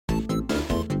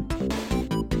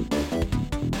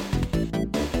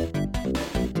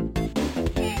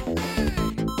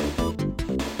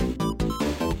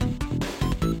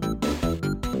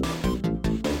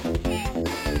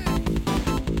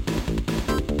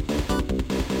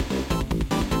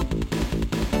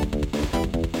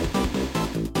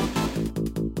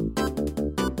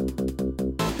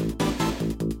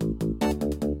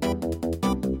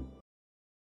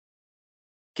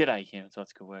G'day, humans.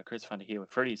 What's good work? Chris Funder here with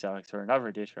Freddy's Alex for another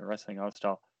edition of Wrestling Old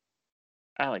Style.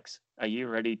 Alex, are you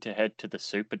ready to head to the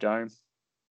Superdome?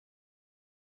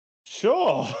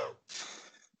 Sure.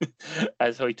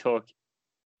 As we talk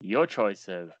your choice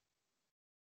of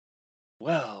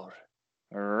World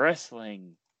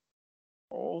Wrestling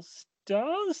All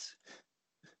Stars?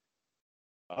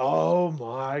 Oh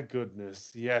my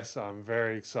goodness. Yes, I'm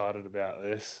very excited about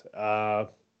this.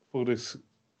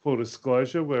 Full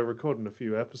disclosure, we're recording a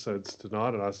few episodes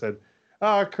tonight, and I said,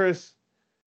 Chris,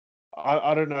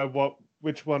 I don't know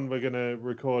which one we're gonna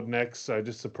record next, so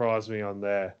just surprise me on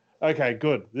there. Okay,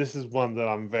 good. This is one that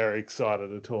I'm very excited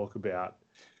to talk about.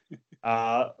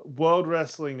 World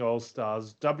Wrestling All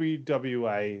Stars,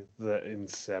 WWA, The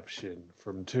Inception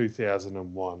from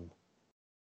 2001.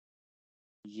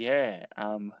 Yeah.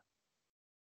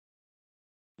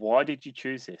 Why did you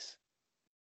choose this?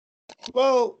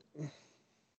 Well,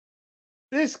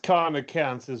 this kind of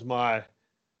counts as my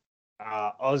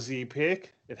Aussie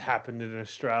pick. It happened in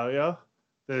Australia.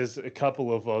 There's a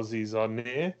couple of Aussies on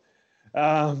there.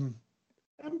 And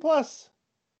plus,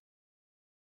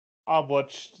 I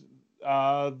watched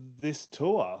this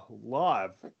tour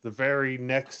live the very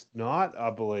next night, I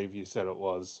believe you said it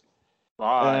was.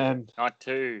 Live, And night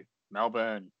 2,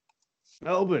 Melbourne.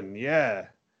 Melbourne, yeah.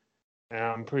 And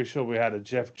I'm pretty sure we had a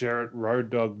Jeff Jarrett Road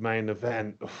Dogg main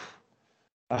event.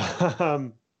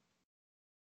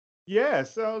 Yeah,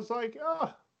 so I was like,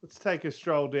 let's take a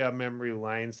stroll down memory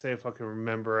lane, see if I can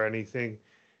remember anything.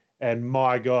 And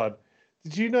my God,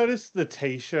 did you notice the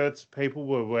t-shirts people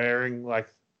were wearing?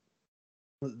 Like,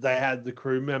 they had the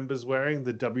crew members wearing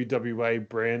the WWA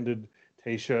branded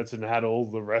t-shirts and had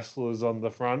all the wrestlers on the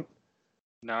front.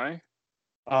 No?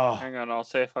 Oh, Hang on, I'll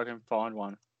see if I can find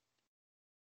one.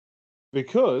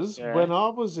 because Yeah. when I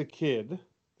was a kid,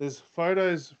 there's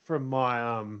photos from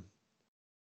my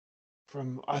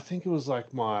I think it was like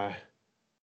it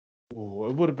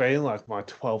would have been like my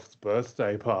 12th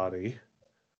birthday party.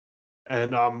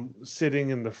 And I'm sitting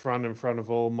in the front in front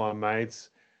of all my mates.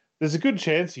 There's a good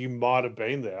chance you might have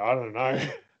been there. I don't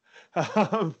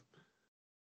know.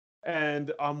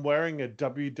 And I'm wearing a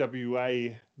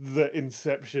WWA The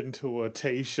Inception Tour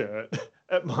t-shirt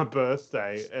at my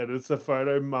birthday. And it's a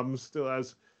photo Mum still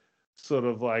has sort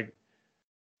of like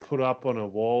put up on a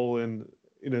wall in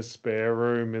a spare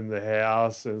room in the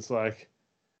house. And it's like,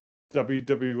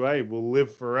 WWA will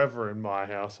live forever in my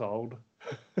household.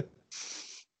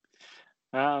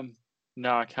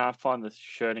 No, I can't find the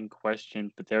shirt in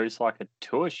question, but there is like a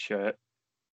tour shirt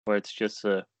where it's just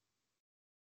the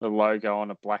logo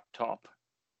on a black top.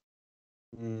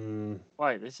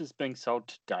 Wait, this is being sold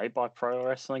today by Pro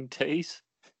Wrestling Tees?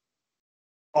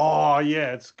 Oh,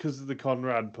 yeah, it's because of the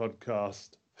Conrad podcast.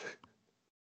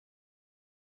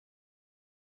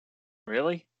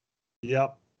 Really?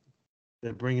 Yep.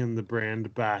 They're bringing the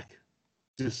brand back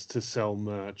just to sell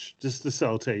merch, just to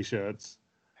sell t-shirts.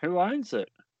 Who owns it?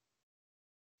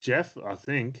 Jeff, I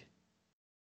think.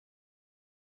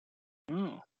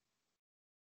 Oh.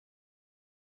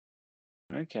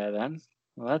 Okay, then.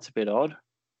 Well, that's a bit odd.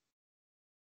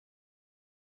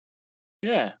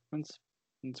 Yeah, it's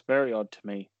very odd to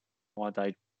me why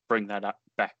they bring that up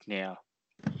back now.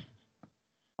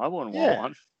 I wouldn't want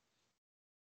one.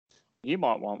 You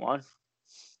might want one.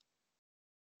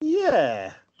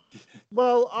 Yeah.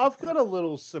 Well, I've got a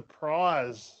little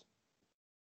surprise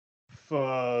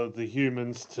for the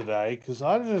humans today because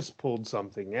I just pulled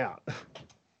something out.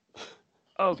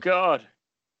 Oh, God.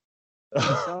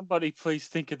 Somebody please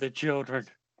think of the children.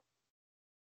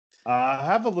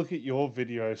 Have a look at your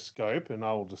video scope and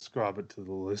I will describe it to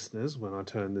the listeners when I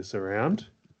turn this around.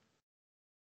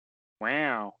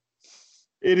 Wow.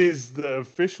 It is the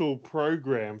official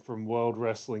program from World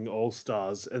Wrestling All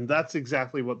Stars, and that's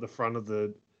exactly what the front of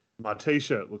my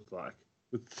t-shirt looked like,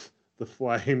 with the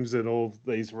flames and all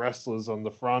these wrestlers on the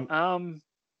front.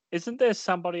 Isn't there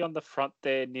somebody on the front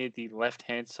there near the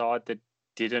left-hand side that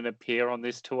didn't appear on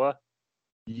this tour?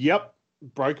 Yep,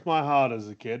 broke my heart as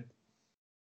a kid.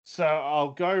 So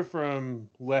I'll go from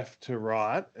left to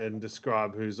right and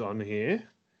describe who's on here.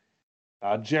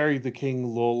 Jerry the King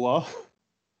Lawler.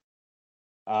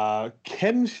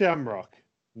 Ken Shamrock,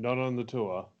 not on the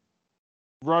tour.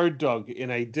 Road Dogg in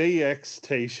a DX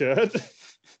t-shirt.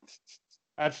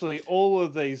 Actually, all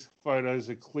of these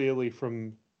photos are clearly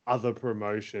from other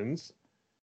promotions.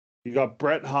 You got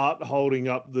Bret Hart holding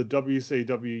up the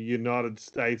WCW United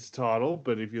States title,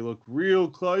 but if you look real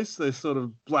close, they sort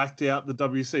of blacked out the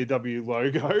WCW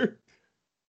logo.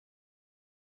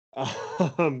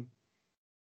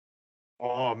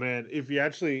 Oh man, if you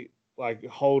actually like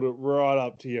hold it right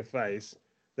up to your face,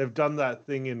 they've done that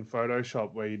thing in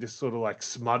Photoshop where you just sort of like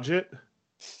smudge it.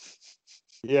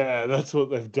 Yeah, that's what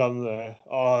they've done there.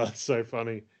 Oh, that's so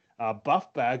funny.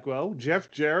 Buff Bagwell, Jeff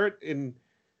Jarrett in.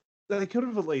 They could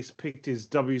have at least picked his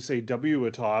WCW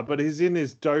attire, but he's in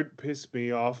his "Don't Piss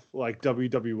Me Off" like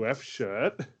WWF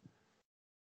shirt.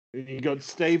 You got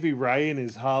Stevie Ray in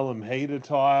his Harlem Heat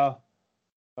attire.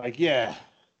 Like, yeah,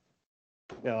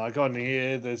 like on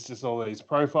here, there's just all these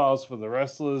profiles for the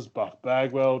wrestlers: Buff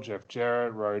Bagwell, Jeff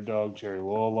Jarrett, Road Dogg, Jerry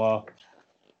Lawler.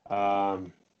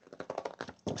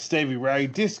 Stevie Ray,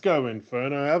 Disco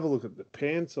Inferno. Have a look at the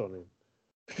pants on him.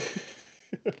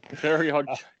 Very odd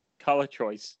color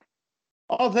choice.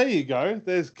 Oh, there you go.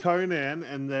 There's Conan,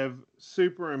 and they've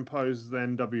superimposed the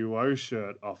NWO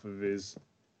shirt off of his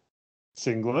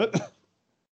singlet.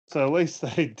 So at least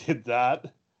they did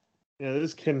that. Yeah,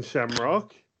 there's Ken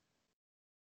Shamrock.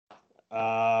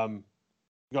 Got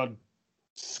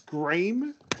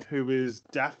Scream, who is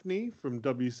Daphne from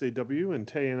WCW and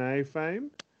TNA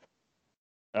fame.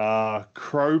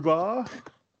 Crowbar.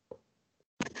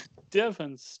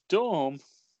 Devon Storm.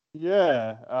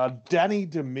 Yeah. Danny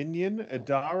Dominion,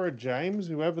 Adara James,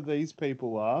 whoever these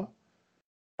people are.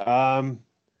 Then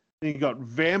you got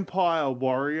Vampire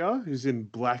Warrior, who's in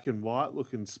black and white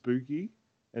looking spooky.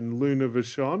 And Luna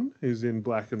Vachon, who's in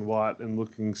black and white and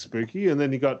looking spooky. And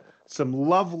then you got some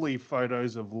lovely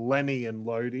photos of Lenny and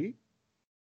Lodi.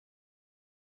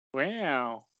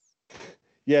 Wow.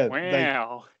 Yeah.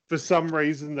 Wow. For some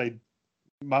reason, they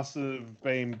must have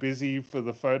been busy for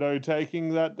the photo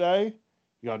taking that day.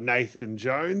 You got Nathan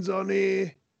Jones on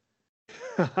here.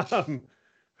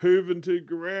 Juventud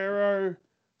Guerrero.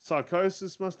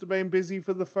 Psychosis must have been busy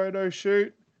for the photo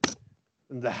shoot.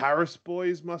 And the Harris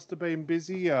boys must have been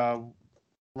busy.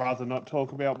 Rather not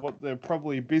talk about what they're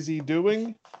probably busy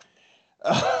doing.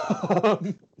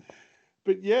 But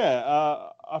yeah,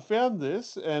 I found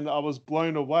this and I was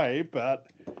blown away. But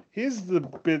here's the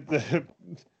bit that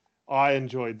I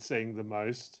enjoyed seeing the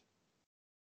most.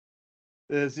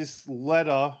 There's this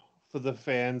letter for the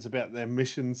fans about their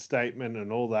mission statement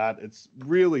and all that. It's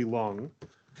really long.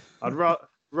 I'd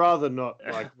rather not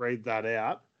like read that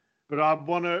out. But I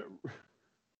want to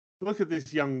look at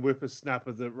this young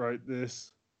whippersnapper that wrote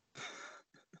this.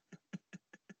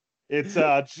 It's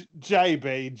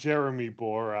JB, Jeremy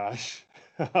Borash,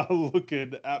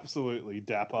 looking absolutely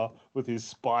dapper with his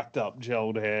spiked up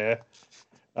gelled hair.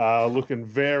 Looking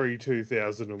very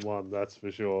 2001, that's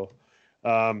for sure.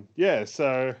 Yeah,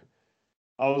 so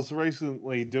I was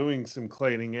recently doing some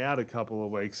cleaning out a couple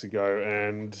of weeks ago,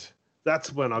 and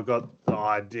that's when I got the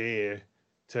idea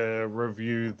to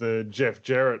review the Jeff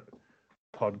Jarrett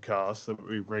podcast that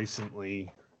we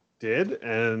recently did.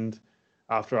 And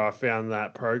after I found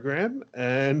that program,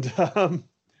 and then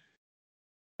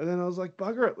I was like,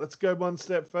 bugger it, let's go one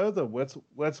step further. Let's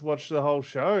watch the whole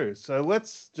show. So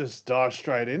let's just dive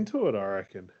straight into it, I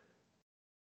reckon.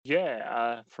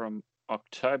 Yeah, from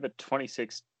October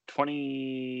 26,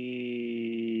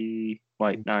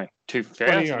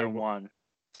 2001.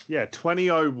 Yeah,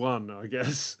 2001, I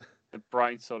guess. The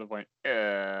brain sort of went,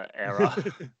 error.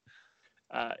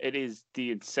 It is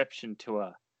the Inception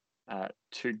tour.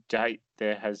 To date,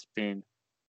 there has been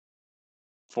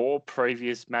 4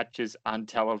 previous matches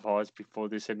untelevised before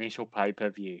this initial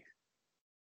pay-per-view.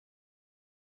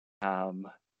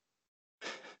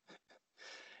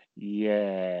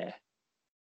 Yeah.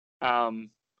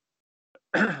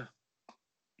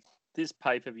 This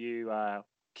pay-per-view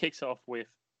kicks off with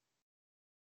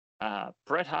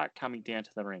Bret Hart coming down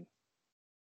to the ring,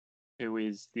 who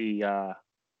is the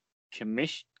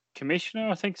commissioner,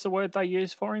 I think is the word they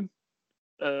use for him.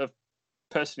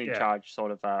 Person in charge,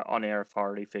 sort of on-air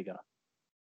authority figure.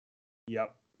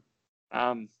 Yep.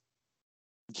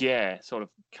 Yeah, sort of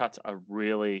cuts a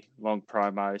really long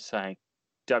promo saying,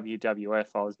 WWF,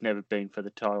 I was never been for the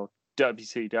title.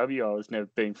 WCW, I was never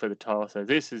been for the title. So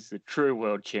this is the true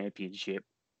world championship.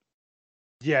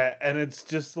 Yeah, and it's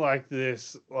just like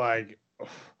this, like,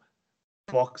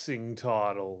 boxing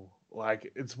title.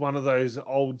 Like, it's one of those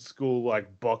old school,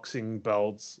 like, boxing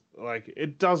belts. Like,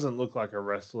 it doesn't look like a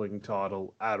wrestling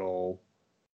title at all.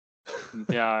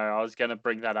 No, I was going to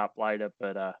bring that up later,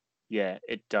 but yeah,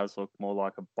 it does look more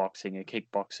like a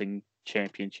kickboxing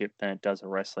championship than it does a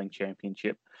wrestling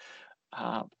championship.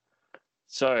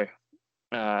 So,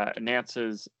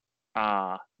 announcers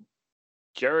are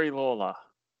Jerry Lawler,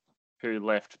 who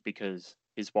left because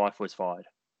his wife was fired,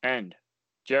 and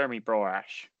Jeremy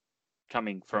Borash,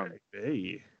 coming from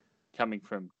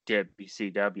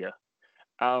WCW.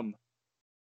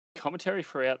 Commentary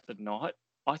throughout the night,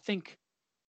 I think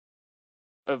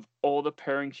of all the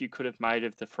pairings you could have made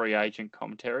of the free agent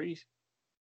commentaries,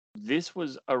 this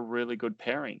was a really good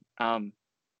pairing. Now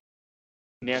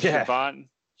Yeah.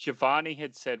 Shivani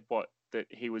had said that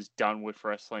he was done with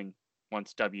wrestling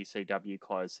once WCW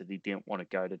closed, that he didn't want to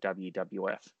go to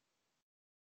WWF.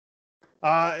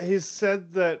 He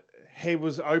said that he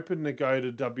was open to go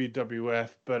to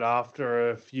WWF, but after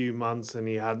a few months and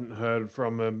he hadn't heard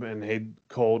from him and he'd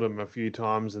called him a few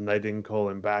times and they didn't call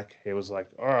him back, he was like,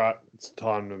 all right, it's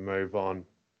time to move on.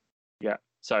 Yeah.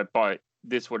 So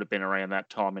this would have been around that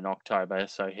time in October,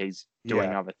 so he's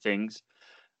doing other things.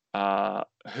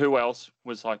 Who else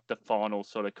was like the final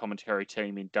sort of commentary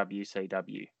team in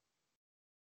WCW?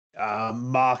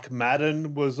 Mark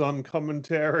Madden was on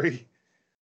commentary.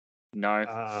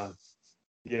 No.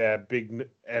 Yeah, big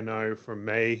NO from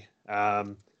me.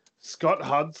 Scott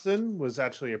Hudson was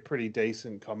actually a pretty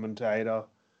decent commentator.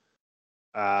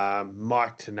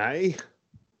 Mike Tenay.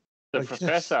 The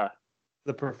Professor.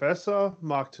 The Professor,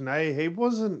 Mark Tenay, he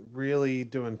wasn't really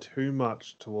doing too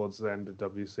much towards the end of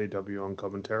WCW on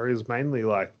commentary. It was mainly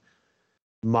like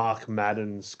Mark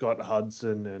Madden, Scott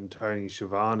Hudson, and Tony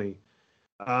Schiavone.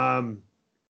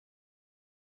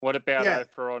 What about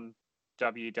over on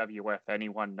WWF?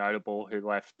 Anyone notable who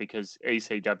left? Because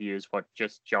ECW is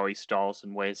just Joey Styles,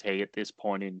 and where's he at this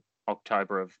point in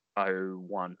October of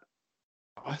 2001?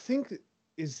 I think,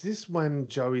 is this when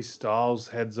Joey Styles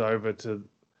heads over to,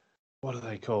 what are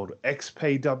they called?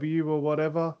 XPW or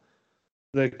whatever?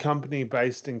 The company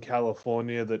based in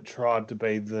California that tried to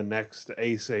be the next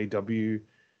ECW.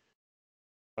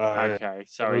 Okay,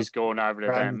 so he's gone over to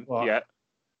them. Yeah.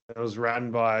 It was run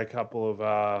by a couple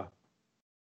of,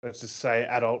 let's just say,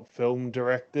 adult film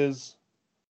directors.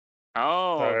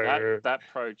 Oh, that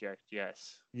project,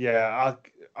 yes. Yeah,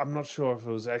 I'm not sure if it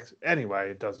was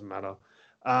Anyway, it doesn't matter.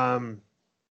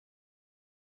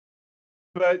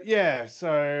 But yeah,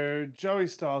 so Joey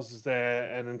Styles is there,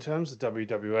 and in terms of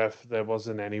WWF, there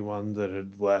wasn't anyone that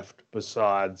had left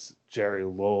besides Jerry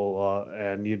Lawler,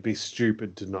 and you'd be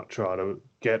stupid to not try to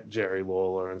get Jerry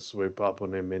Lawler and swoop up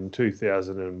on him in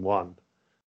 2001.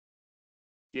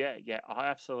 Yeah, I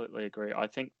absolutely agree. I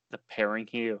think the pairing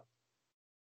here,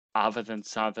 other than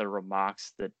some of the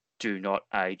remarks that do not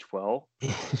age well,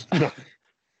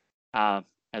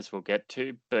 as we'll get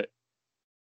to, but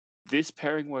this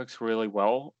pairing works really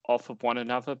well off of one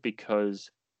another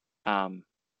because, and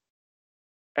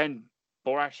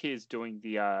Borash here is doing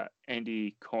the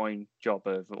Andy Coyne job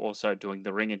of also doing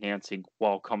the ring announcing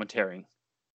while commentating.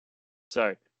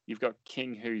 So you've got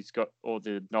King, who's got all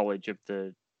the knowledge of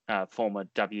the former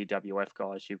WWF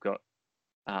guys. You've got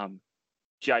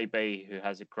JB, who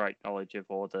has a great knowledge of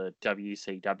all the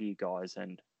WCW guys,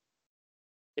 and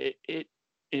it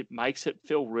makes it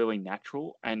feel really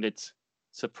natural, and it's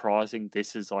surprising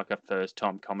this is like a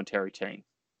first-time commentary team.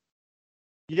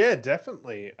 Yeah,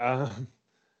 definitely.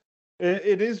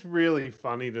 It is really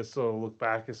funny to sort of look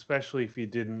back, especially if you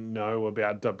didn't know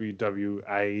about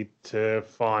WWA, to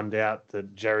find out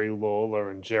that Jerry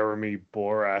Lawler and Jeremy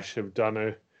Borash have done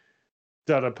a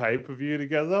pay-per-view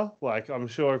together. Like, I'm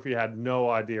sure if you had no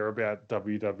idea about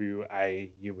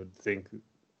WWA, you would think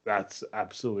that's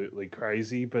absolutely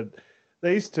crazy. But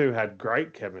these two had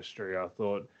great chemistry, I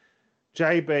thought.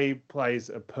 JB plays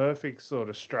a perfect sort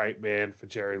of straight man for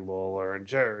Jerry Lawler, and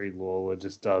Jerry Lawler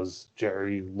just does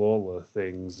Jerry Lawler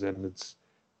things, and it's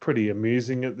pretty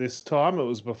amusing at this time. It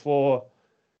was before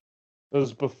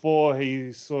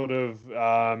he sort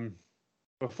of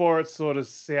before it sort of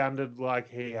sounded like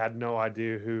he had no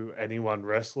idea who anyone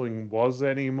wrestling was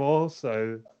anymore.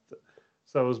 So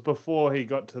it was before he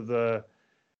got to the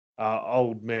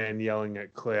old man yelling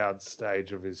at clouds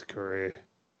stage of his career.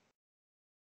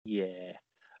 Yeah.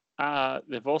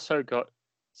 They've also got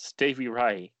Stevie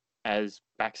Ray as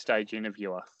backstage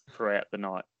interviewer throughout the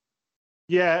night.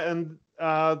 Yeah, and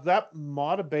that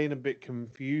might have been a bit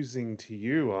confusing to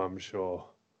you, I'm sure.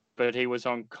 But he was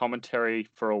on commentary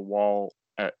for a while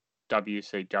at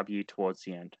WCW towards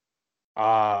the end.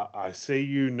 I see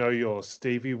you know your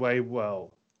Stevie Way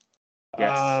well.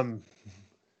 Yes.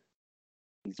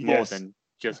 He's more than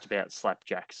just about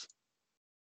slapjacks.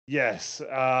 Yes,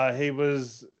 he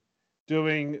was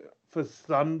doing, for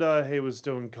Thunder, he was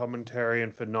doing commentary,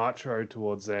 and for Nitro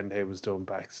towards the end, he was doing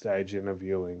backstage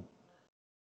interviewing.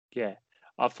 Yeah,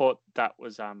 I thought that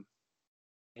was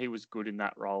he was good in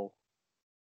that role.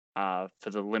 For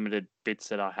the limited bits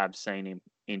that I have seen him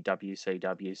in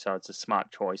WCW, so it's a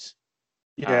smart choice.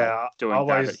 Yeah, doing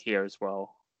that here as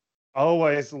well. I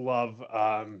always love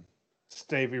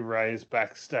Stevie Ray's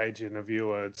backstage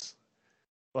interview. It's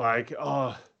like,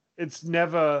 it's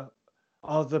never,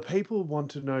 the people want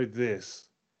to know this.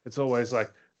 It's always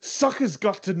like, suckers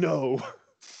got to know.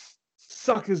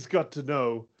 Suckers got to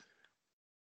know.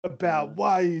 about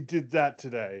why you did that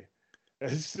today.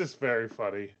 It's just very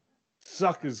funny.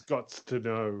 Suckers gots to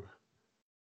know.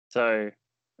 So,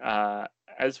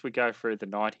 as we go through the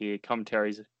night here,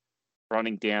 commentaries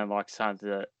running down like some of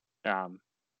the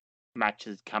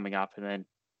matches coming up, and then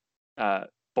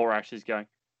Borash is going,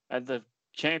 and the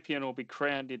champion will be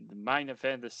crowned in the main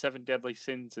event. The Seven Deadly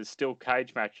Sins is still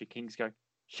cage match. The King's going,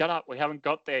 shut up, we haven't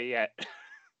got there yet.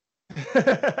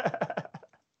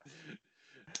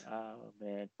 Oh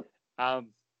man.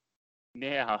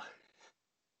 Now,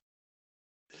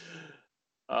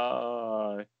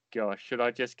 oh gosh, should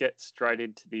I just get straight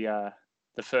into the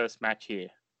first match here?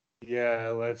 Yeah,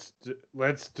 let's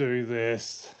do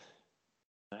this.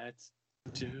 Let's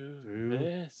do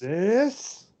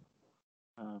this.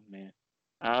 Oh man.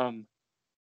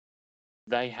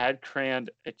 They had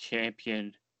crowned a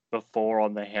champion before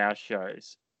on the house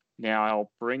shows. Now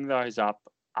I'll bring those up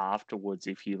afterwards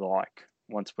if you like,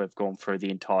 once we've gone through the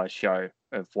entire show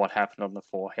of what happened on the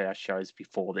 4 house shows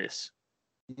before this.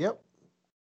 Yep.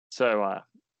 So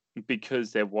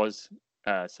because there was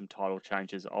some title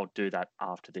changes, I'll do that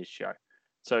after this show.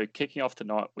 So kicking off the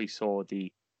night, we saw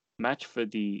the match for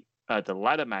the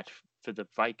ladder match for the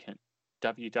vacant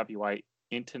WWA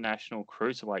International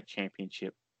Cruiserweight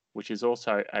Championship, which is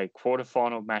also a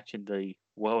quarterfinal match in the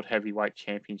World Heavyweight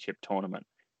Championship tournament.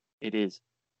 It is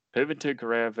Juventud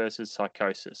Guerrera versus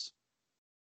Psychosis.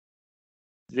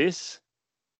 This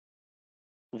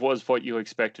was what you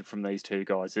expected from these two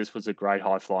guys. This was a great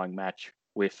high-flying match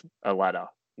with a ladder.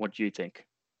 What do you think?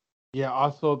 Yeah, I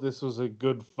thought this was a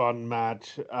good, fun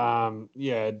match.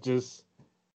 Yeah, just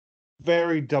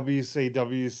very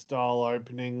WCW style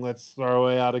opening. Let's throw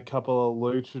out a couple of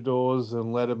luchadors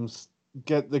and let them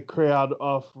get the crowd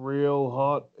off real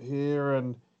hot here.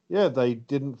 And yeah, they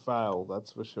didn't fail,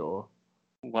 that's for sure.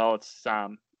 Well, it's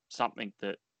something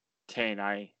that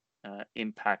TNA,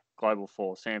 Impact, Global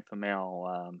Force,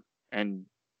 Amphimel,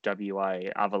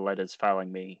 NWA, other letters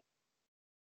failing me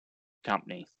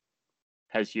company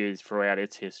has used throughout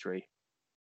its history,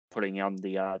 putting on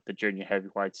the junior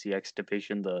heavyweights, the X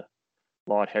division, the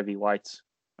light heavyweights,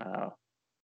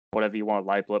 whatever you want to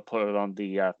label it, put it on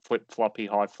the flip floppy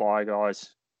high fly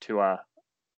guys to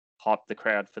hype the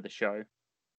crowd for the show.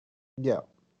 Yeah.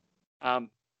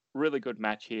 Really good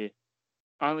match here.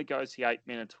 Only goes the 8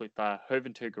 minutes with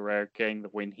Juventud Guerrera getting the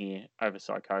win here over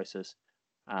Psychosis,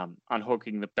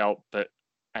 unhooking the belt, but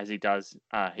as he does,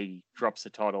 he drops the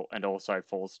title and also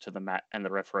falls to the mat, and the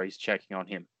referee's checking on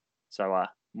him. So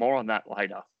more on that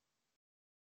later.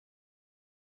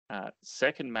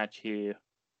 Second match here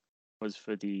was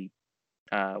for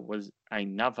was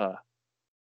another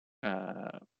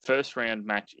first round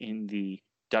match in the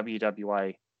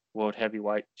WWA World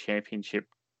Heavyweight Championship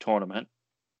tournament,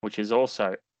 which is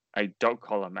also a dog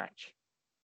collar match.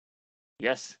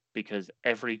 Yes, because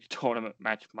every tournament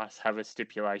match must have a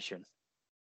stipulation.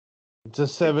 It's a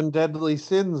 7 deadly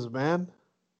sins, man.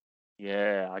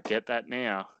 Yeah, I get that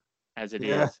now, as it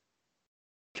is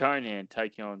Conan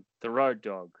taking on the Road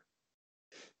Dogg.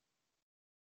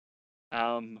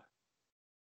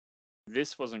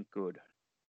 This wasn't good.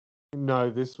 No,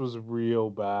 this was real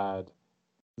bad.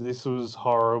 This was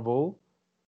horrible.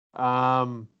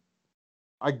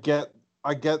 I get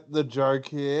the joke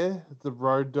here. The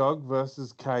Road Dogg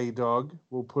versus K Dog.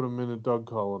 We'll put him in a dog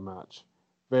collar match.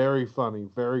 Very funny,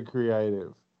 very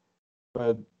creative.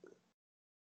 But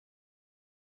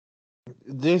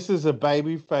this is a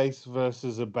baby face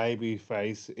versus a baby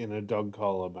face in a dog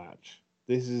collar match.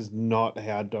 This is not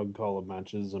how dog collar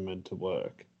matches are meant to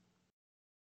work.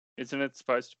 Isn't it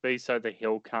supposed to be so the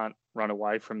heel can't run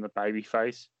away from the baby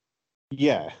face?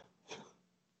 Yeah.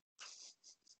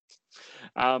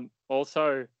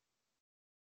 Also,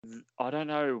 I don't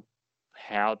know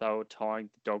how they were tying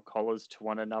the dog collars to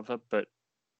one another, but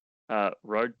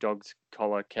Road Dogg's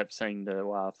collar kept seeming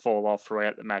to fall off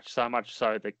throughout the match, so much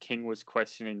so that King was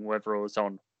questioning whether it was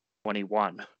on when he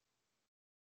won.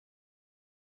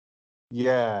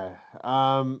 Yeah.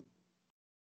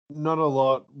 Not a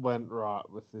lot went right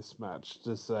with this match,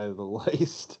 to say the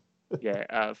least.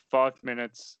 Yeah, 5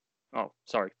 minutes. Oh,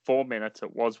 sorry, 4 minutes.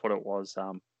 It was what it was.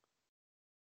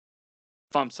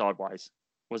 Thumb sideways.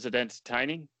 Was it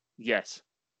entertaining? Yes.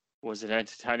 Was it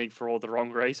entertaining for all the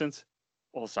wrong reasons?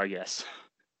 Also, yes.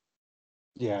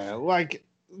 Yeah, like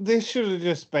this should have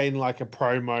just been like a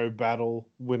promo battle.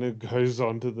 Winner goes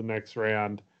on to the next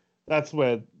round. That's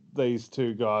where these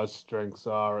two guys' strengths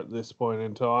are at this point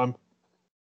in time.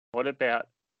 What about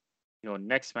your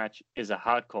next match is a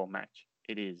hardcore match?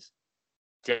 It is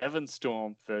Devon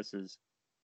Storm versus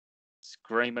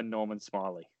Screamer Norman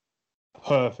Smiley.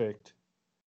 Perfect.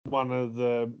 One of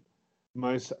the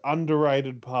most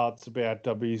underrated parts about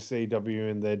WCW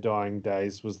in their dying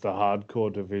days was the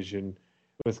hardcore division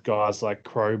with guys like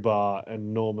Crowbar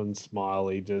and Norman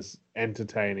Smiley just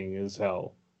entertaining as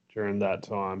hell during that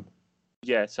time.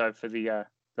 Yeah, so for the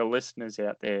listeners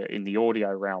out there in the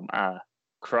audio realm,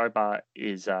 Crowbar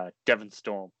is Devon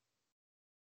Storm.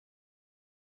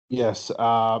 Yes,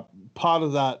 part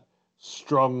of that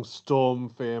strong Storm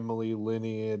family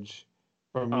lineage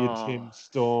from your Tim Oh,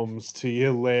 Storms to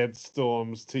your Lance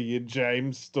Storms to your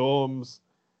James Storms.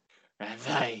 and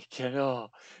they can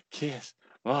all kiss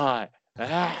my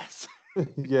ass.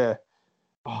 Yeah.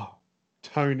 Oh,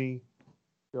 Tony.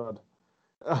 God.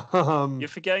 You're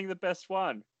forgetting the best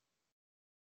one.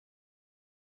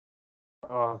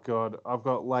 Oh God, I've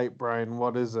got late brain.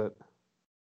 What is it?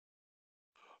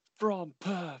 From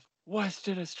Perth,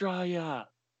 Western Australia.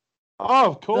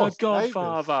 Oh, of The course, Davis.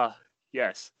 Godfather.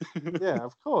 Yes. Yeah,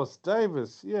 of course,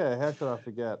 Davis. Yeah, how could I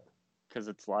forget? Because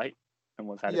it's late and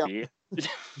we've had a Yep, beer.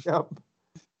 yep.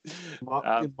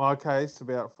 um, In my case,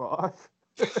 about 5.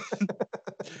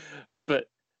 but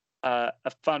a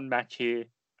fun match here.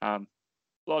 A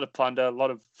lot of plunder, a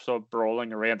lot of sort of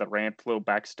brawling around the ramp, a little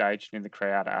backstage and in the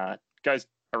crowd. Goes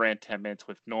around 10 minutes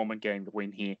with Norman getting the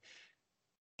win here.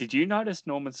 Did you notice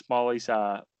Norman Smiley's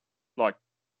like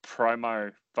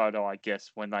promo photo, I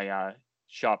guess, when they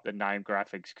show up the name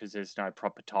graphics because there's no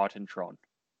proper Titantron?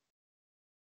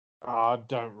 I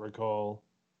don't recall.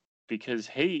 Because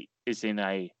he is in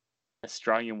a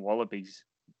Australian Wallabies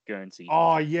Guernsey.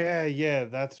 Oh, yeah, yeah,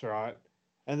 that's right.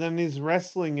 And then he's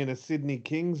wrestling in a Sydney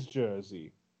Kings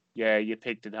jersey. Yeah, you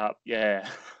picked it up. Yeah.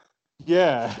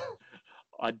 Yeah.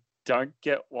 I don't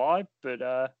get why,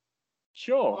 but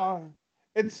sure.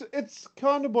 It's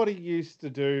kind of what he used to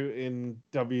do in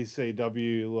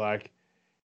WCW. Like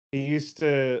he used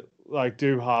to like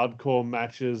do hardcore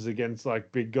matches against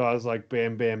like big guys like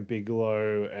Bam Bam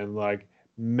Bigelow and like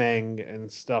Meng and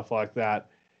stuff like that.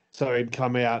 So he'd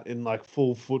come out in like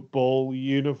full football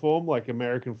uniform, like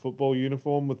American football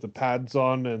uniform with the pads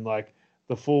on and like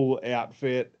the full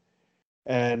outfit.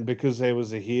 And because he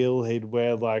was a heel, he'd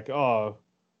wear like, oh,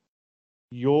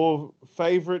 your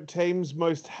favorite team's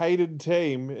most hated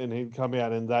team, and he'd come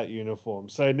out in that uniform.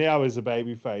 So now as a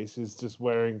babyface, he's just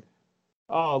wearing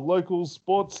local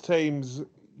sports team's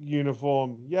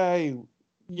uniform. Yay!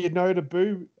 You know to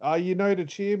boo. You know to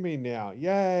cheer me now.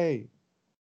 Yay!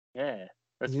 Yeah.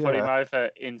 Let's put him Yeah. over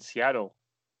in Seattle.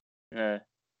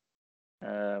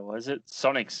 Was it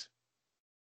Sonics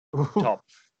top?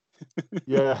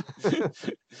 Yeah.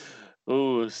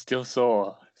 Ooh, still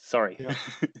sore. Sorry.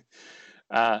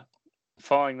 Yeah.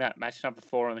 Following that, match number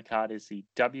 4 on the card is the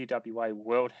WWA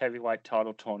World Heavyweight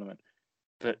Title Tournament.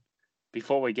 But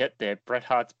before we get there, Bret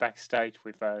Hart's backstage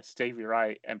with Stevie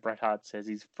Ray, and Bret Hart says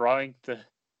he's throwing the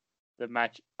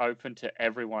match open to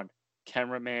everyone.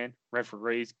 Cameraman,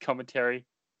 referees, commentary,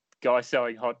 guy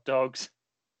selling hot dogs.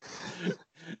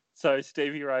 So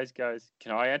Stevie Ray goes,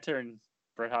 "Can I enter?" And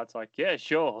Bret Hart's like, "Yeah,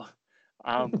 sure."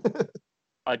 I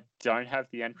don't have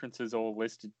the entrances all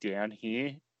listed down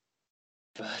here,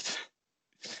 but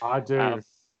I do.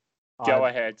 go I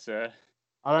ahead, sir.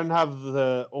 I don't have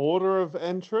the order of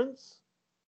entrance,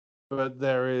 but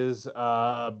there is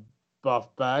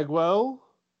Buff Bagwell,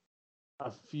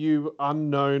 a few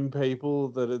unknown people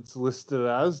that it's listed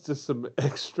as, just some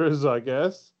extras, I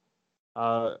guess.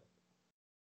 Uh,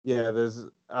 yeah, there's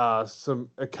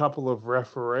a couple of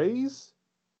referees,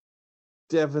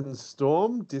 Devon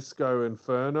Storm, Disco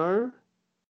Inferno,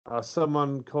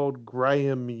 someone called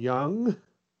Graham Young,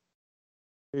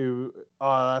 who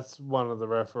that's one of the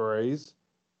referees,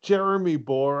 Jeremy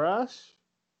Borash,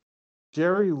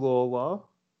 Jerry Lawler,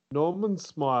 Norman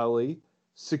Smiley,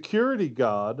 security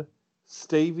guard,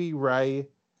 Stevie Ray,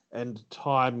 and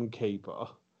timekeeper.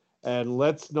 And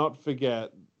let's not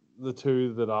forget the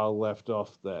 2 that I left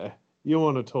off there. You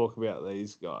want to talk about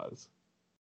these guys?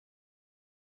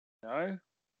 No,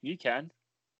 you can.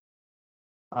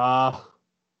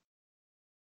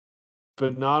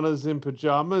 Bananas in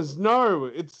pajamas? No,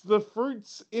 it's the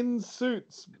fruits in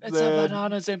suits. It's the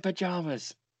bananas in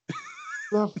pajamas.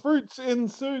 The fruits in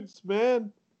suits,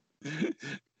 man.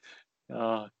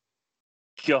 Oh,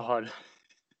 God.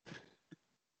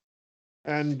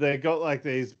 And they got like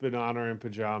these banana in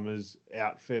pajamas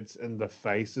outfits, and the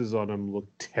faces on them look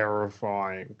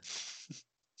terrifying.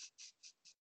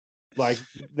 Like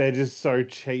they're just so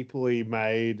cheaply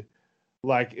made.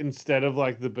 Like instead of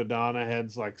like the banana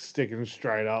heads like sticking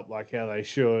straight up like how they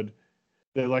should,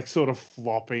 they're like sort of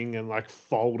flopping and like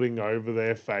folding over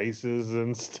their faces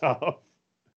and stuff.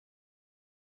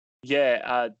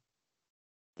 Yeah,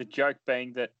 the joke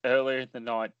being that earlier in the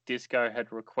night, Disco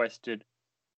had requested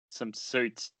some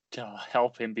suits to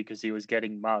help him because he was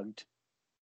getting mugged,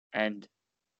 and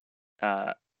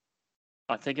I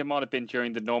think it might have been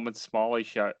during the Norman Smiley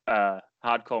show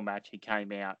hardcore match. He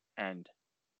came out and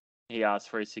he asked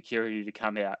for his security to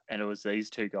come out, and it was these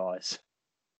two guys.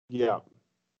 Yeah.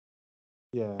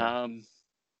 Yeah.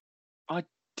 I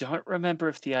don't remember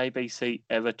if the ABC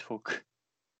ever took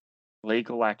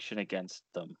legal action against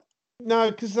them.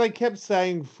 No, because they kept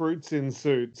saying fruits in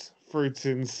suits. Fruits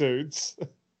in suits.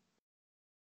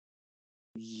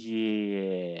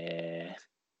 Yeah.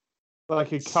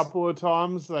 Like a couple of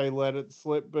times they let it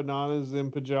slip bananas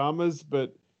in pajamas,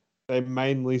 but they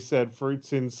mainly said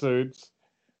fruits in suits.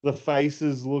 The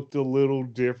faces looked a little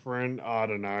different. I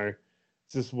don't know.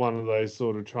 It's just one of those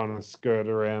sort of trying to skirt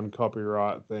around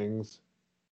copyright things.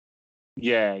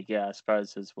 Yeah, I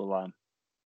suppose as we'll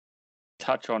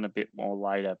touch on a bit more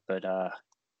later, but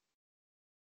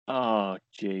oh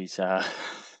geez,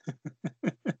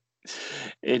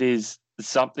 it is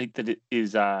something that it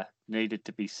is needed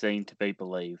to be seen to be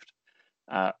believed.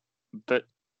 But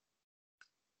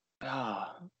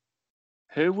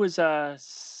who was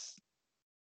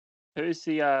who's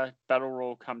the battle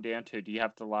royal come down to? Do you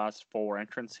have the last four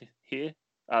entrants here?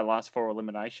 Last four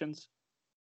eliminations?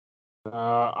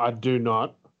 I do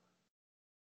not.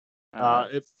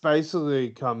 It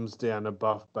basically comes down to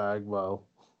Buff Bagwell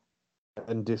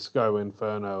and Disco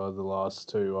Inferno are the last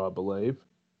two, I believe.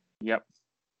 Yep.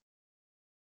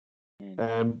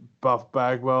 And Buff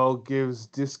Bagwell gives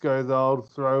Disco the old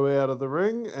throw out of the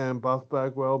ring, and Buff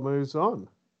Bagwell moves on.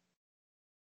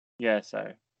 Yeah,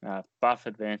 so Buff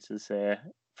advances there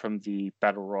from the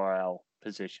Battle Royale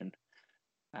position.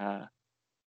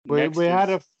 We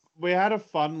had a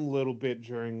fun little bit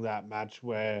during that match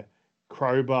where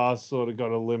Crowbar sort of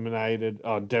got eliminated.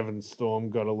 Devon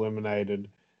Storm got eliminated,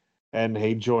 and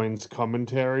he joins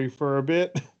commentary for a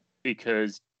bit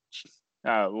because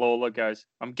Lawler goes,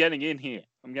 "I'm getting in here.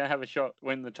 I'm gonna have a shot,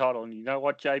 win the title." And you know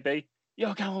what, JB?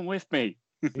 You're going with me.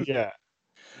 Yeah.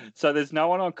 So there's no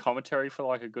one on commentary for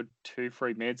like a good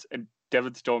 2-3 minutes, and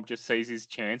Devon Storm just sees his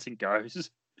chance and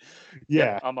goes,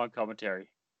 Yeah. Yep, I'm on commentary.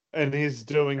 And he's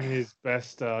doing his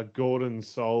best Gordon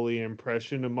Soley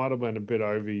impression. It might have went a bit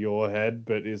over your head,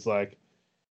 but he's like,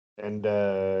 and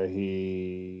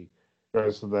he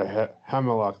goes to the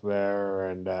hammerlock there,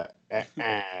 and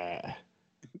yeah,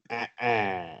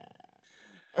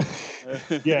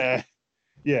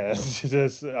 it's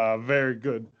just very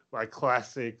good, like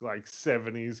classic, like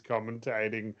 70s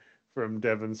commentating from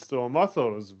Devon Storm. I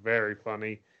thought it was very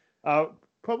funny.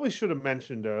 Probably should have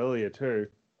mentioned earlier too.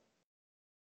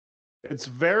 It's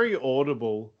very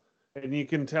audible, and you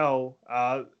can tell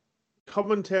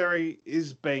commentary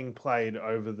is being played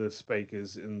over the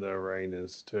speakers in the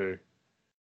arenas too.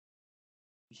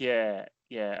 Yeah,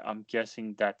 I'm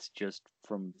guessing that's just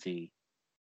from the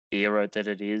era that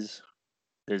it is.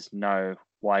 There's no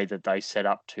way that they set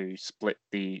up to split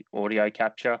the audio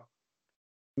capture.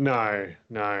 No.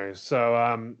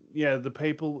 So yeah, the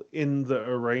people in the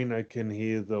arena can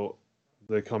hear the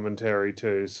commentary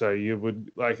too. So you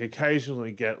would like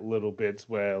occasionally get little bits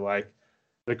where like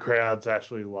the crowd's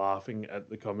actually laughing at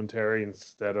the commentary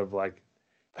instead of like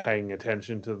paying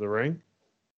attention to the ring.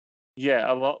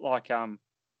 Yeah, a lot like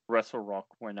Wrestle Rock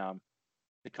when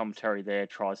the commentary there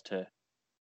tries to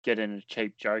get in a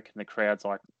cheap joke and the crowd's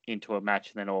like into a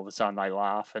match and then all of a sudden they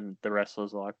laugh and the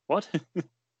wrestler's like, what?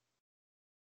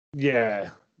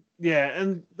 Yeah,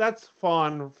 and that's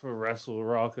fine for Wrestle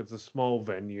Rock. It's a small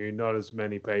venue, not as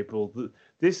many people.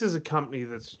 This is a company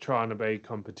that's trying to be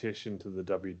competition to the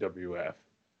WWF.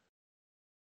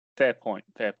 Fair point.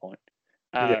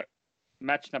 Yeah.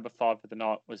 Match number 5 of the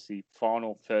night was the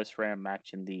final first round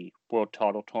match in the world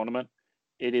title tournament.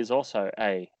 It is also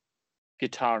a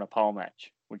guitar and a pole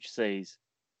match, which sees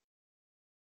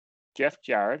Jeff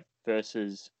Jarrett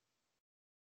versus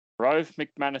Rove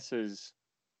McManus's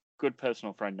good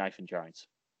personal friend Nathan Jones.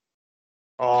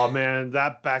 Oh man,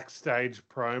 that backstage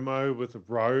promo with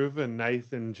Rove and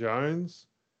Nathan Jones.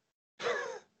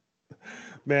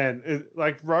 Man,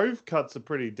 like Rove cuts a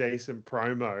pretty decent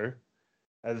promo,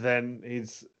 and then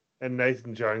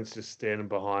Nathan Jones just standing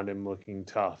behind him looking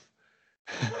tough.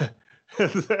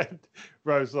 And then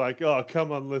Rove's like, "Oh,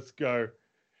 come on, let's go."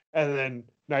 And then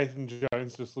Nathan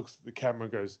Jones just looks at the camera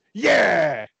and goes,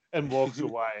 "Yeah!" and walks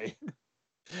away.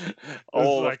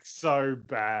 It's like so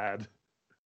bad.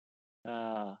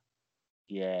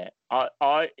 Yeah.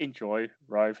 I enjoy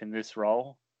Rove in this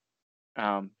role.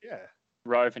 Yeah.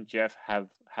 Rove and Jeff have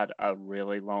had a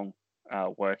really long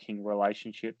working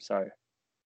relationship. So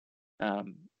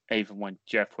even when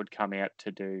Jeff would come out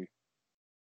to do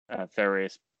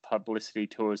various publicity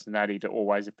tours and that, he'd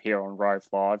always appear on Rove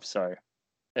Live, so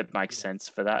it makes sense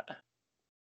for that.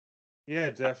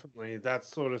 Yeah, definitely. That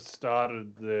sort of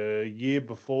started the year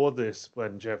before this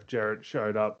when Jeff Jarrett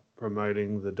showed up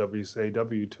promoting the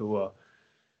WCW tour.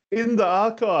 In the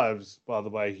archives, by the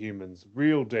way, humans.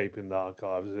 Real deep in the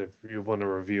archives if you want a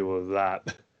review of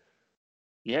that.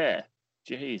 Yeah.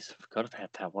 Jeez, forgot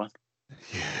about that one.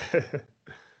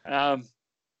 Yeah.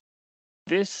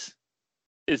 This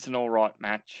is an alright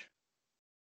match.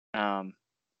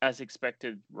 As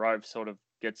expected, Rove sort of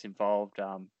gets involved,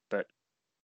 but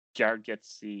Jared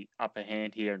gets the upper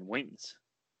hand here and wins.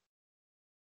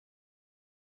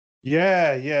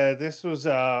 Yeah, this was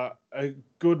a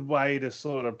good way to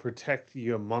sort of protect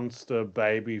your monster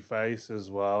baby face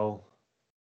as well.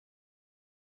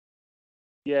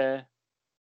 Yeah.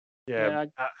 Yeah,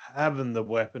 having the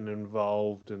weapon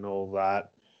involved and all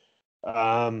that.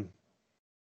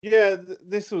 Yeah,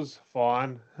 this was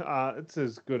fine. It's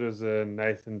as good as a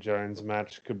Nathan Jones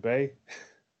match could be.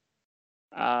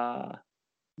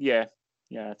 Yeah,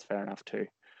 that's fair enough too.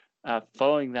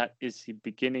 Following that is the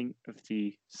beginning of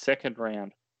the second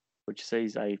round, which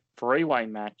sees a three-way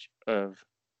match of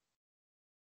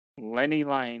Lenny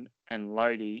Lane and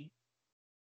Lodi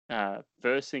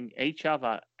versing each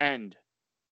other and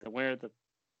the winner of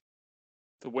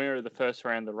the first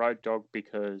round, the Road Dog,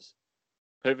 because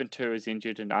Proven 2 is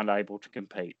injured and unable to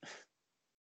compete.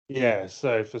 Yeah,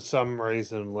 so for some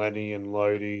reason, Lenny and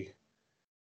Lodi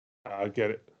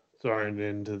get it thrown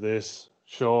into this.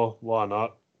 Sure, why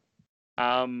not?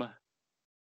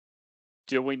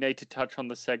 Do we need to touch on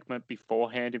the segment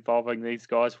beforehand involving these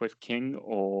guys with King,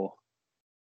 or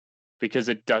because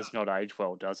it does not age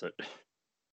well, does it?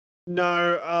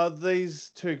 No,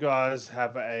 these two guys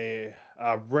have a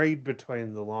read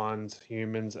between the lines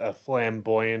humans, a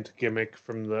flamboyant gimmick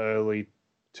from the early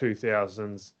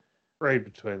 2000s. Read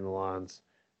between the lines.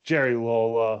 Jerry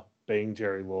Lawler being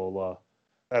Jerry Lawler.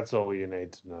 That's all you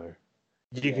need to know.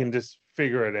 You can just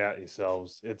figure it out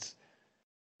yourselves. It's,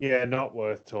 not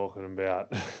worth talking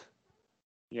about.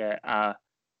 Yeah,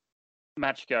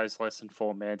 match goes less than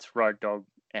 4 minutes. Road Dog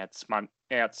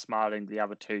outsmarting the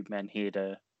other two men here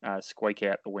to squeak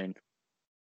out the win.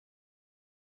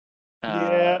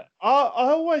 Yeah, I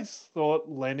always thought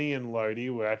Lenny and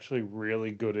Lodi were actually really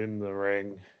good in the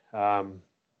ring.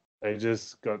 They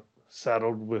just got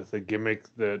saddled with a gimmick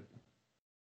that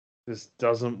just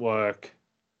doesn't work.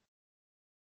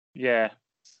 Yeah,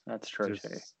 that's true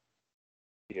too.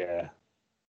 Yeah.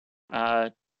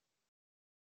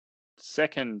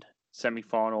 Second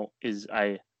semi-final is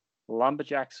a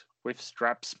Lumberjacks with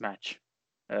straps match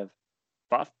of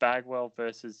Buff Bagwell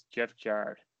versus Jeff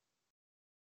Jarrett.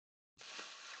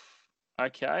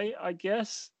 Okay, I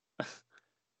guess.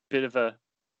 Bit of a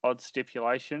odd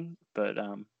stipulation, but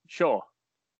sure.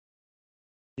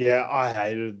 Yeah, I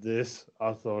hated this.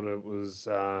 I thought it was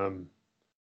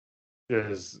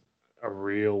just a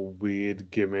real weird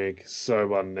gimmick,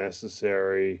 so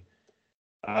unnecessary.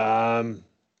 Yeah,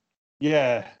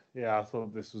 I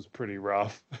thought this was pretty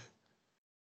rough.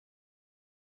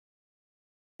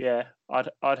 Yeah,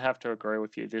 I'd have to agree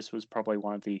with you. This was probably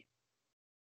one of the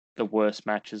worst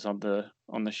matches on the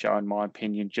show, in my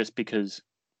opinion, just because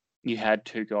you had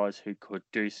two guys who could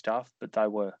do stuff, but they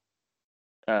were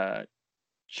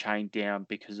chained down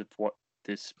because of what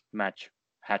this match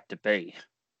had to be.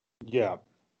 Yeah.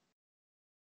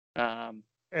 Um,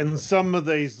 And some of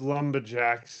these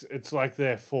lumberjacks, it's like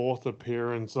their fourth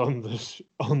appearance on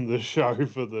the show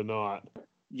for the night.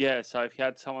 yeah, so if you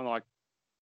had someone like,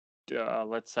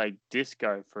 let's say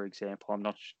Disco, for example, I'm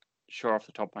not sure off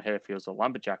the top of my head if he was a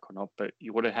lumberjack or not, but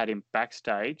you would have had him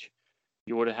backstage,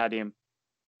 you would have had him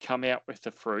come out with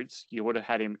the fruits, you would have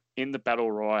had him in the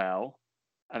battle royale,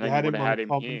 and then you would have had him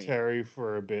commentary here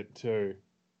for a bit too.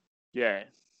 Yeah.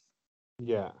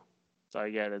 Yeah. So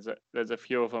yeah, there's a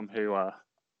few of them who are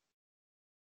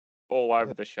all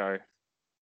over the show.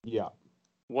 Yeah.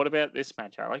 What about this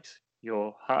match, Alex?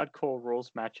 Your hardcore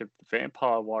rules match of the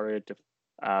Vampire Warrior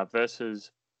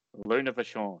versus Luna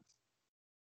Vachon.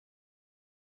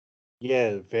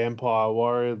 Yeah, Vampire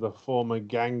Warrior, the former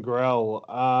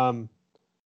Gangrel.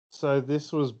 So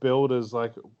this was billed as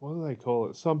like, what do they call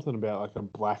it? Something about like a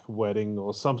black wedding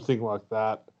or something like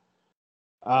that.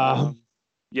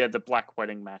 Yeah, the Black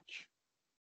Wedding match.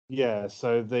 Yeah,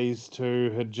 so these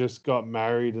two had just got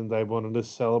married and they wanted to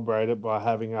celebrate it by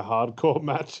having a hardcore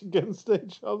match against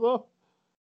each other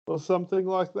or something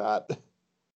like that.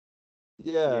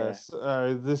 Yeah,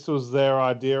 so this was their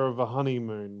idea of a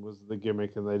honeymoon was the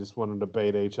gimmick and they just wanted to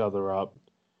beat each other up.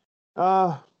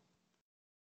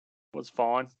 Was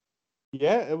fine.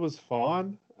 Yeah, it was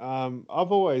fine.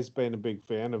 I've always been a big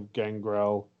fan of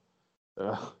Gangrel.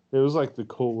 It was like the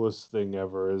coolest thing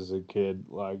ever as a kid,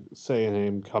 like seeing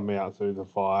him come out through the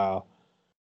fire.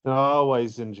 And I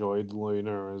always enjoyed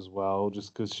Luna as well,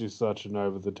 just because she's such an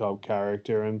over-the-top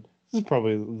character, and this is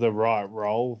probably the right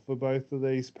role for both of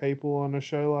these people on a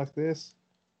show like this.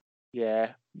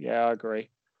 Yeah, I agree.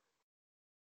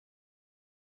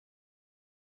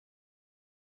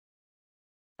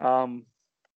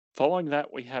 Following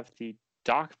that, we have the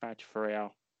dark match for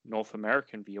our North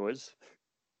American viewers,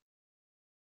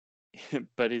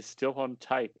 but is still on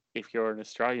tape if you're an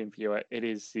Australian viewer. It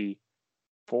is the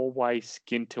four-way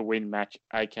skin to win match,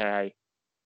 aka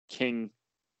King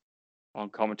on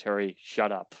commentary.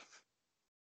 Shut up.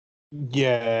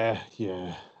 Yeah,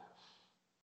 yeah.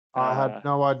 I had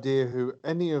no idea who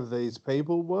any of these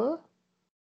people were.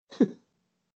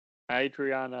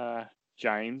 Adriana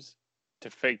James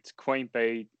defeats Queen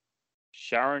Bee,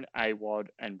 Sharon Awad,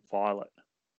 and Violet.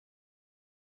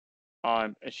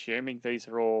 I'm assuming these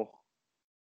are all,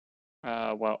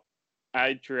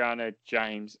 Adriana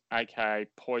James, aka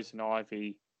Poison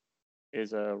Ivy,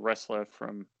 is a wrestler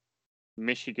from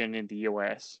Michigan in the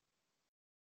US.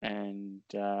 And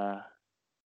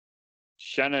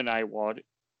Shannon Awad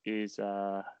is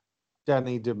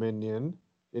Danny Dominion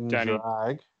in Danny,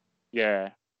 drag. yeah.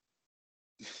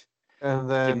 And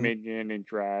then Dominion in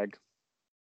drag.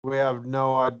 we have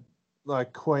no idea.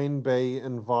 Like Queen Bee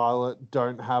and Violet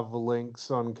don't have links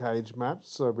on Cage Match,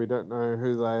 so we don't know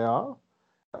who they are.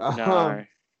 No.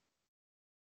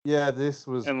 Yeah, this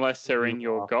was Unless they're in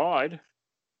your guide.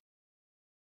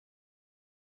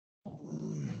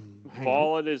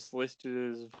 Violet is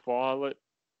listed as Violet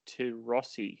to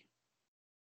Rossi.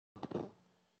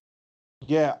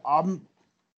 Yeah, I'm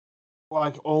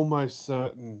like almost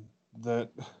certain that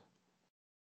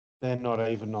they're not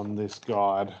even on this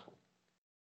guide.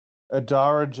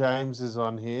 Adara James is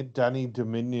on here. Danny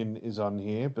Dominion is on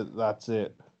here, but that's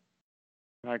it.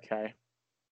 Okay.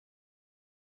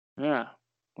 Yeah.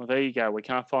 Well, there you go. We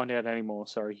can't find out anymore.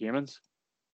 Sorry, humans.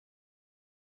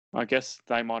 I guess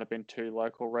they might have been two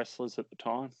local wrestlers at the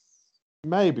time.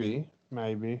 Maybe.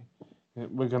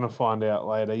 We're going to find out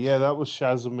later. Yeah, that was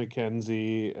Shazza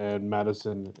McKenzie and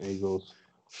Madison Eagles.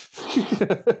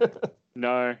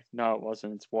 No, it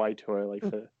wasn't. It's way too early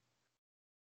for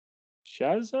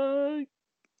Shazza.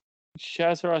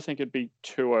 Shazza, I think it'd be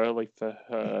too early for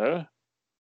her.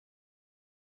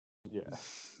 Yeah.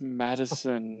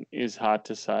 Madison is hard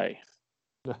to say.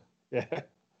 Yeah.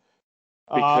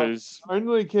 Because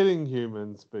only kidding,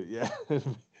 humans, but yeah,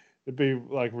 it'd be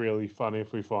like really funny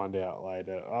if we find out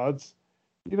later. It's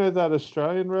that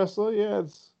Australian wrestler? Yeah,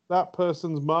 it's that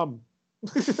person's mum.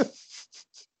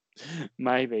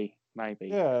 maybe.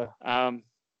 Yeah.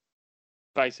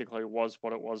 Basically was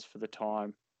what it was for the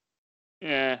time.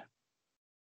 Yeah.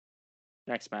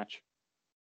 Next match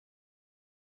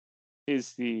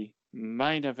is the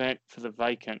main event for the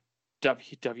vacant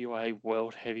WWA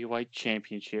World Heavyweight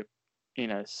Championship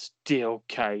in a steel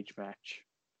cage match.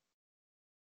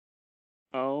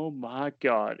 Oh my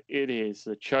God, it is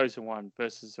the Chosen One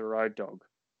versus the Road Dogg.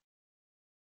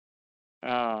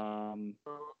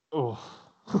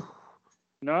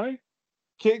 No?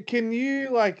 Can you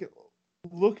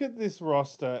look at this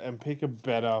roster and pick a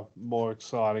better, more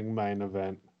exciting main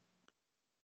event?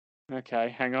 Okay,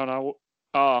 hang on.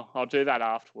 I'll do that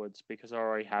afterwards because I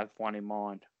already have one in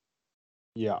mind.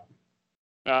 Yeah.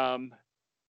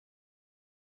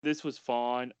 This was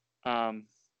fine.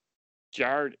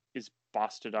 Jared is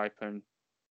busted open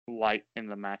late in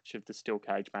the match of the steel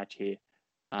cage match here.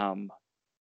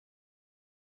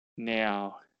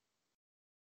 Now,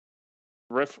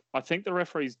 I think the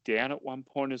referee's down at one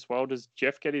point as well. Does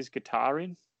Jeff get his guitar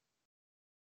in?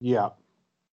 Yeah.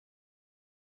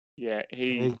 Yeah,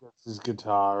 he gets his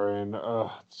guitar in.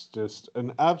 It's just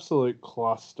an absolute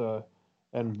cluster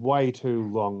and way too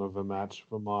long of a match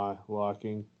for my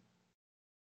liking.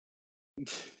 Do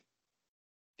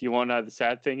you want to know the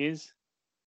sad thing is?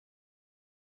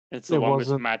 It's the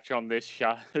longest match on this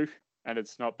show, and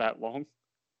it's not that long.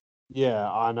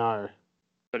 Yeah, I know.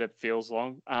 But it feels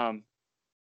long.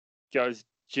 Goes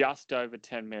just over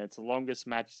 10 minutes. The longest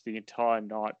match the entire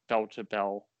night, bell to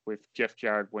bell, with Jeff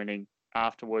Jarrett winning.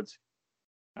 Afterwards,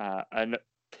 a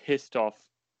pissed off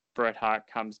Bret Hart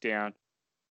comes down,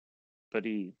 but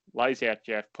he lays out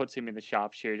Jeff, puts him in the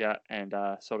sharpshooter, and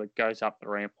sort of goes up the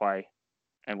rampway,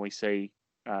 and we see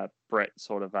Bret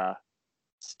sort of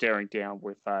staring down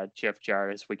with Jeff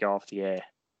Jarrett as we go off the air.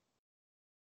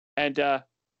 And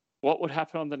what would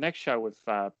happen on the next show with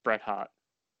Bret Hart?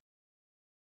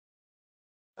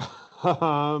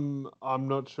 I'm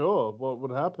not sure what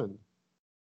would happen.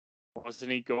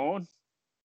 Wasn't he gone?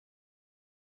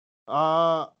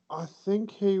 I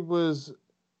think he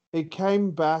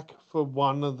came back for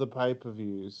one of the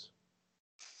pay-per-views.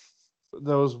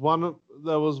 There was one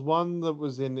that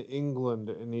was in England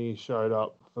and he showed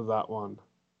up for that one.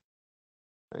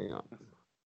 Hang on.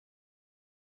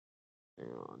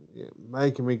 Yeah,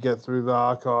 making me get through the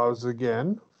archives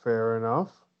again. Fair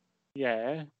enough.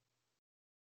 Yeah.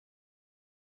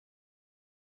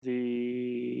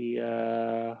 The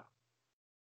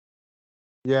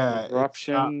Yeah,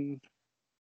 Eruption.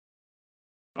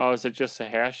 Oh, is it just the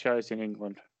house shows in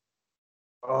England?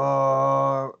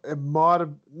 it might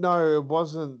have. No, it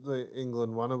wasn't the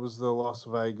England one. It was the Las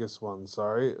Vegas one.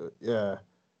 Sorry. Yeah,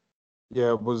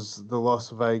 it was the Las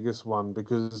Vegas one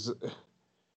because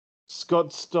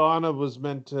Scott Steiner was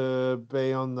meant to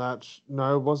be on that.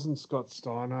 No, it wasn't Scott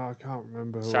Steiner. I can't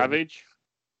remember who. Savage?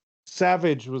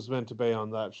 Savage was meant to be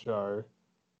on that show.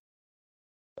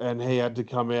 And he had to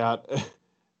come out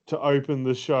to open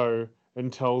the show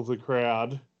and tell the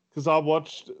crowd. Because I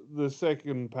watched the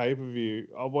second pay-per-view.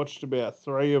 I watched about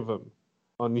 3 of them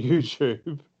on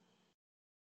YouTube.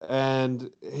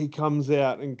 And he comes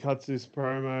out and cuts his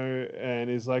promo and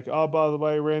is like, oh, by the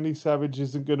way, Randy Savage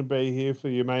isn't going to be here for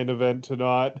your main event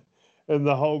tonight. And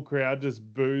the whole crowd just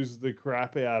boos the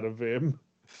crap out of him.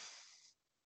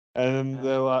 And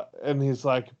they're like, and he's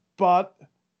like, but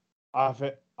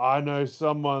I know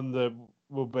someone that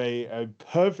will be a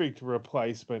perfect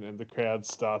replacement, and the crowd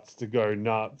starts to go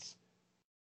nuts.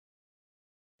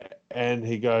 And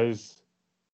he goes,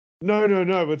 no,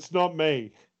 it's not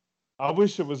me. I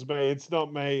wish it was me. It's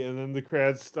not me. And then the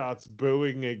crowd starts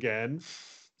booing again.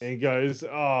 And he goes,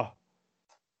 oh,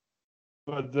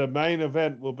 but the main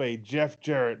event will be Jeff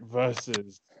Jarrett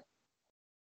versus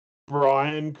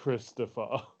Brian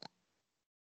Christopher.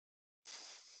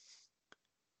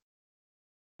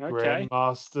 Okay.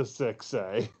 Grandmaster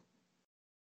Sexay.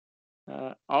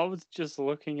 I was just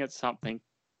looking at something.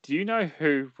 Do you know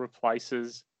who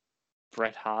replaces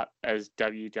Bret Hart as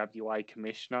WWA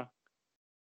commissioner?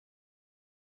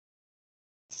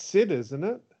 Sid, isn't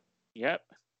it? Yep.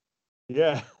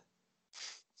 Yeah.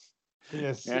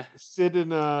 Yes, Yeah. Sid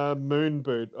in a moon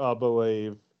boot, I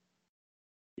believe.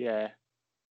 Yeah.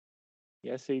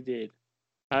 Yes, he did.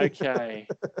 Okay.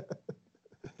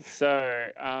 So,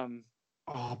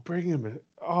 Oh, bring him in.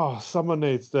 Oh, someone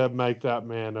needs to make that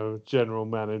man a general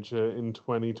manager in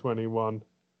 2021.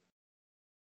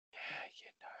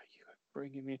 you could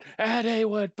bring him in, and he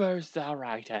would boost the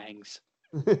ratings.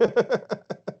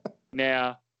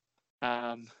 Now,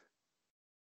 I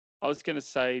was going to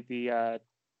say the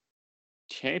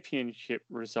championship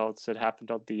results that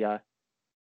happened on the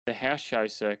house show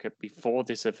circuit before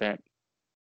this event.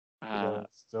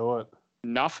 Let's do it.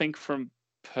 Nothing from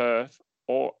Perth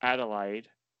or Adelaide.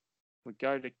 We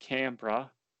go to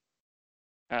Canberra.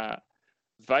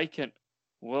 Vacant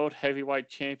World Heavyweight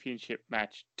Championship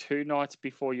match 2 nights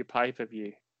before your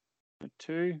pay-per-view.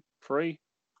 2, 3,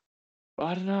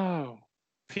 I don't know.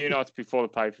 A few nights before the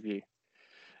pay-per-view.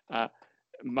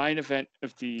 Main event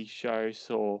of the show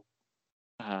saw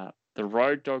the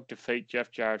Road Dogg defeat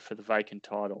Jeff Jarrett for the vacant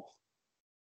title.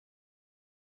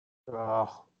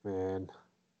 Oh, man.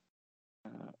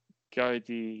 Go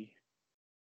the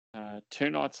 2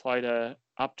 nights later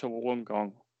up to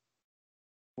Wollongong,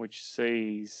 which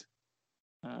sees,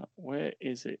 where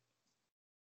is it?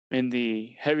 In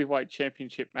the heavyweight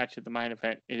championship match of the main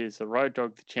event, it is the Road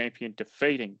Dogg, the champion,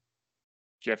 defeating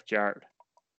Jeff Jarrett.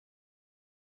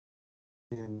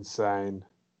 Insane.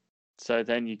 So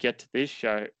then you get to this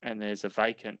show and there's a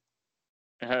vacant.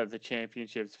 The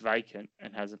championship's vacant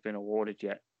and hasn't been awarded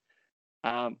yet.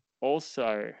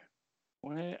 Also,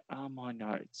 where are my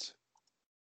notes?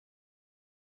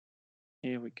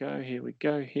 Here we go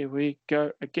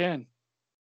again.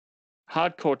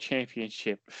 Hardcore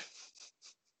Championship.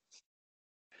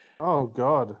 Oh,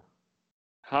 God.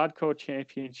 Hardcore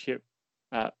Championship,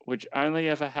 which only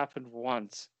ever happened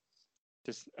once.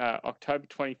 Just October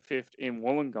 25th in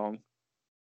Wollongong.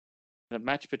 The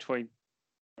match between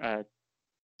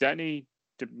Danny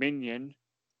Dominion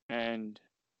and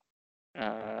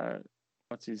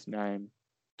what's his name?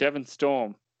 Devon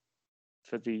Storm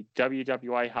for the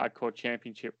WWA Hardcore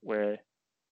Championship, where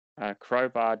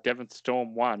Crowbar Devon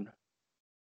Storm won,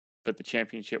 but the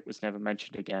championship was never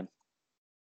mentioned again.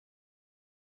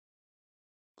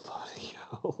 Bloody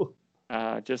hell.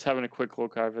 Just having a quick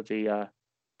look over the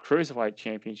Cruiserweight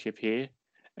Championship here,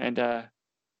 and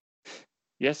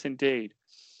yes, indeed,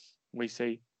 we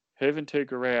see Juventud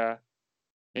Guerrera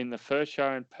in the first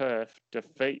show in Perth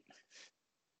defeat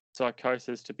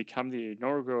Psychosis to become the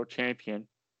inaugural champion.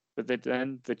 But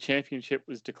then the championship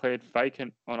was declared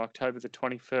vacant on October the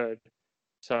 23rd,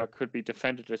 so it could be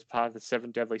defended as part of the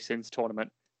Seven Deadly Sins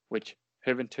tournament, which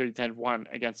Juventud then won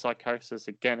against Psychosis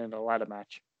again in a ladder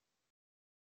match.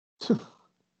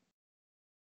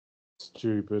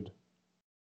 Stupid.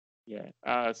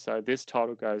 Yeah. So this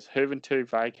title goes Juventud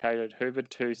vacated,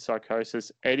 Juventud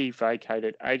Psychosis, Eddie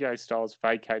vacated, AJ Styles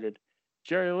vacated,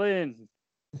 Jerry Lynn,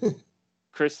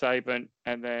 Chris Sabin,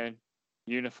 and then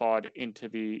unified into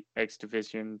the X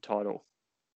Division title.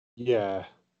 Yeah.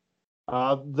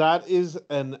 That is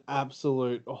an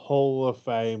absolute Hall of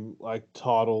Fame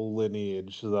title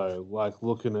lineage though. Like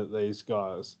looking at these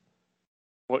guys.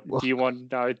 What do you want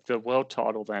to know the world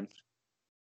title then?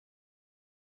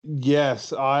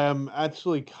 Yes, I am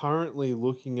actually currently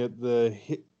looking at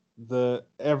the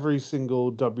every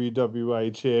single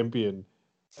WWA champion,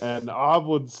 and I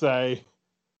would say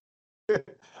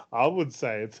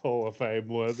it's Hall of Fame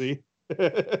worthy.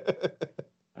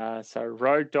 So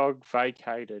Road Dogg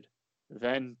vacated.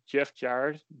 Then Jeff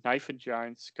Jarrett, Nathan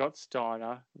Jones, Scott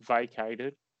Steiner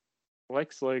vacated.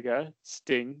 Lex Luger,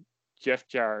 Sting, Jeff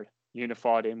Jarrett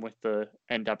unified in with the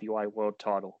NWA World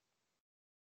Title.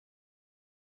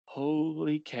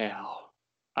 Holy cow!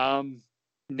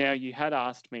 Now you had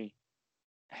asked me,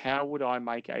 how would I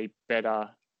make a better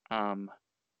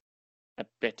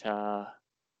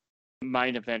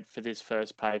main event for this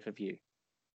first pay-per-view?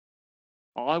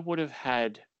 I would have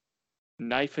had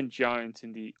Nathan Jones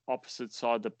in the opposite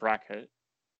side of the bracket.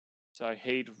 So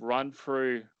he'd run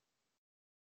through.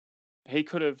 He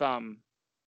could have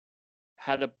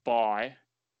had a bye.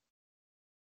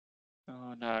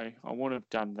 Oh no, I wouldn't have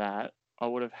done that. I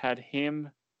would have had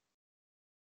him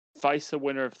face the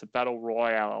winner of the Battle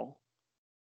Royale.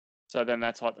 So then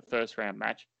that's like the first round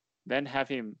match. Then have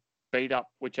him beat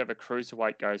up whichever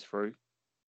cruiserweight goes through.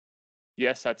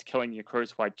 Yes, that's killing your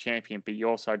cruiserweight champion, but you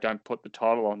also don't put the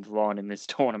title on the line in this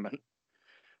tournament.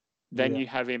 Then you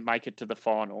have him make it to the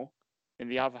final. In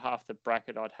the other half of the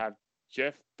bracket, I'd have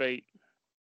Jeff beat.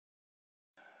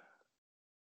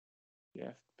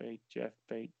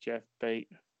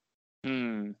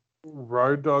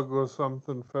 Road Dogg or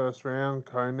something first round,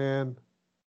 Conan.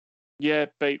 Yeah,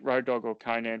 beat Road Dogg or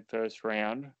Conan first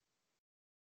round.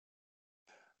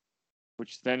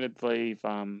 Which then would leave,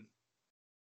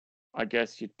 I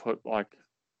guess you'd put like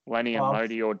Lenny and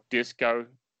Lodi or Disco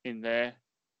in there.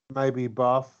 Maybe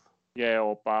Buff. Yeah,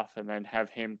 or Buff, and then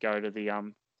have him go to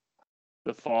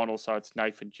the final. So it's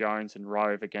Nathan Jones and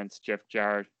Rove against Jeff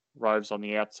Jarrett. Rove's on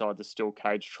the outside the steel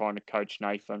cage trying to coach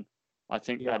Nathan. I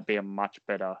think that'd be a much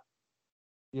better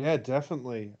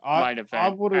definitely. main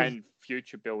event and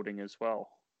future building as well.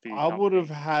 I would have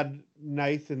had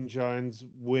Nathan Jones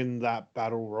win that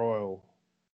Battle Royal.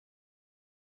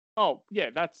 Oh, yeah,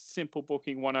 that's simple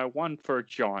booking 101 for a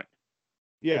giant.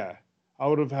 Yeah, I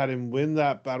would have had him win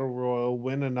that Battle Royal,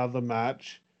 win another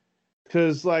match.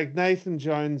 Because, Nathan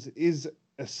Jones is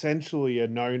essentially a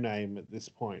no-name at this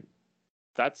point.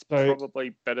 That's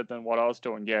probably better than what I was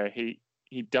doing. Yeah, he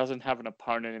doesn't have an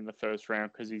opponent in the first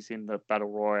round because he's in the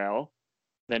Battle Royale.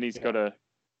 Then he's got to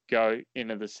go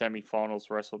into the semi-finals,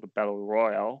 wrestle the Battle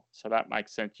Royale. So that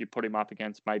makes sense. You put him up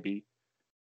against maybe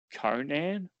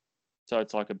Conan. So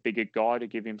it's like a bigger guy to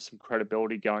give him some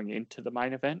credibility going into the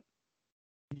main event.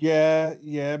 Yeah,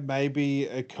 maybe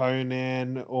a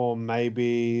Conan or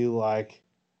maybe I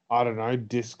don't know,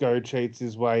 Disco cheats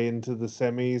his way into the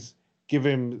semis. Give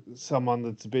him someone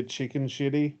that's a bit chicken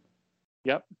shitty.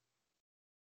 Yep.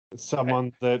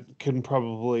 Someone that can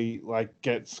probably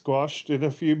get squashed in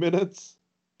a few minutes.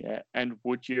 Yeah, and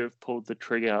would you have pulled the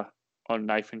trigger on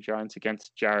Nathan Jones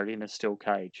against Jarrett in a steel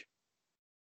cage?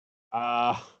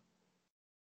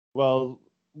 Well,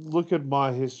 look at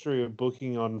my history of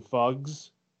booking on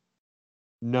Fugs.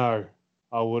 No,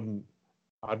 I wouldn't.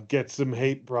 I'd get some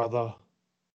heat, brother.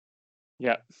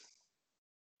 Yep.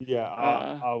 Yeah,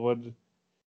 I would.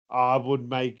 I would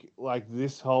make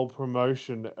this whole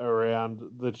promotion around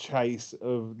the chase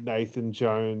of Nathan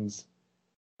Jones,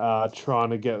 trying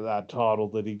to get that title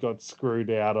that he got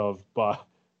screwed out of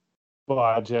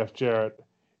by Jeff Jarrett.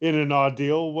 In an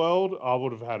ideal world, I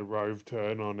would have had Rove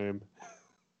turn on him.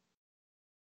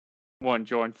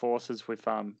 Join forces with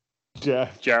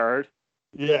Jeff Jarrett.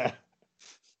 Yeah,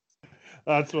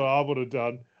 that's what I would have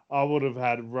done. I would have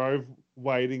had Rove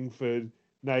waiting for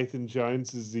Nathan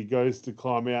Jones as he goes to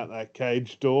climb out that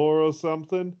cage door or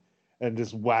something and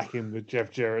just whack him with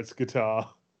Jeff Jarrett's guitar.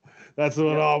 That's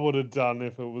what I would have done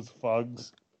if it was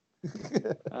Fugs.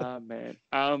 Oh, man.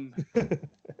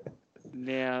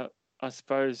 Now, I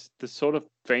suppose the sort of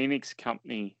Phoenix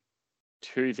company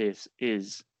to this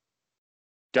is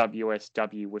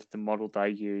WSW with the model they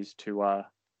use to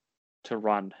to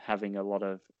run, having a lot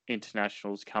of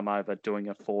internationals come over, doing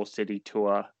a 4-city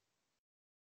tour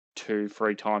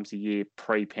 2-3 times a year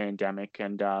pre-pandemic,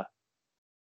 and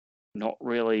not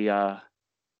really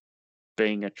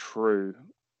being a true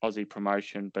Aussie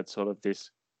promotion, but sort of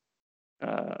this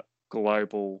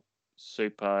global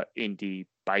super indie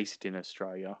based in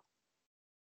Australia.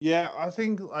 Yeah, I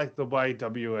think like the way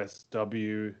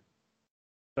WSW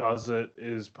does it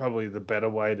is probably the better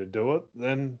way to do it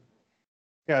than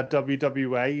how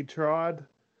WWA tried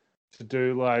to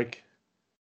do like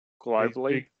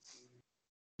Globally.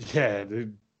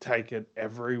 to take it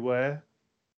everywhere.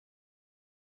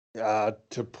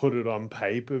 To put it on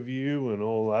pay-per-view and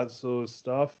all that sort of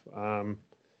stuff.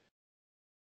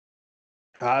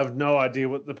 I have no idea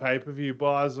what the pay-per-view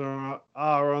buys are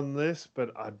on this,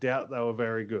 but I doubt they were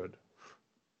very good.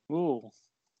 Ooh,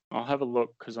 I'll have a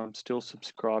look because I'm still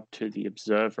subscribed to the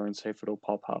Observer and see if it'll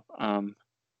pop up.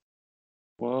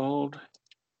 World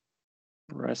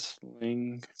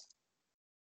Wrestling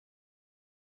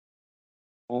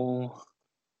All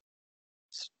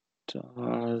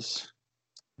Stars.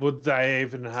 Would they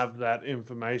even have that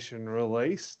information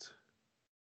released?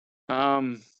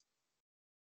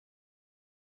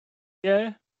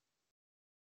 Yeah.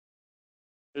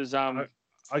 There's I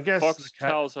guess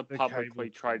Foxtel's a the publicly cable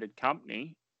traded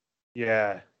company.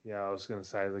 Yeah, I was going to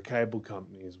say the cable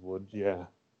companies would, yeah.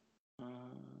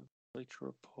 Bleacher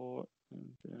Report.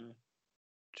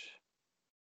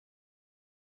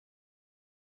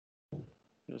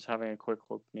 Just having a quick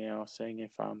look now, seeing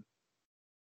if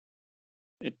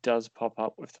it does pop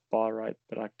up with the buy rate,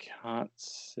 but I can't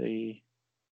see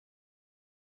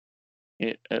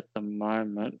it at the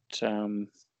moment.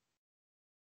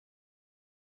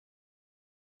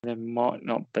 There might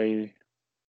not be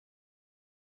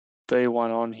one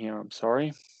on here, I'm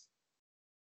sorry.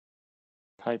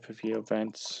 Pay-per-view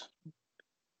events.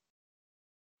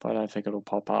 But I don't think it'll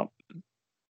pop up.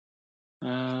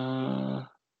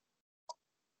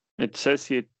 It says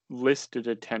here listed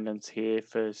attendance here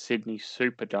for Sydney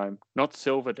Superdome, not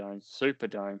Silverdome,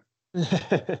 Superdome,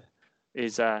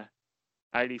 is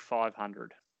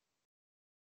 8,500.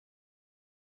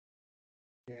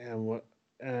 Yeah,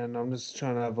 and I'm just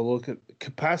trying to have a look at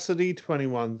capacity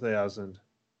 21,000.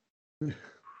 Not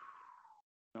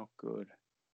good.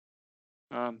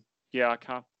 Yeah, I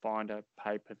can't find a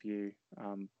pay-per-view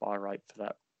buy rate for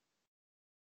that.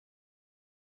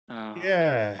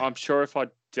 Yeah, I'm sure if I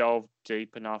delve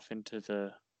deep enough into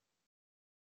the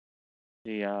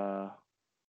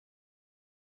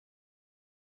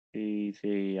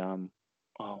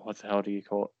what the hell do you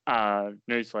call it?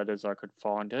 Newsletters, I could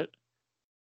find it,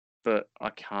 but I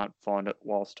can't find it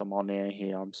whilst I'm on air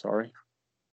here. I'm sorry.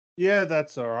 Yeah,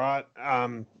 that's all right.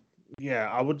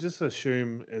 Yeah, I would just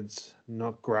assume it's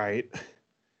not great.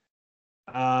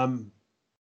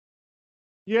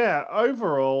 Yeah,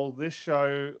 overall, this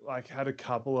show like had a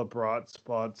couple of bright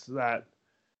spots. That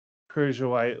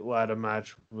cruiserweight ladder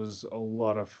match was a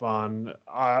lot of fun.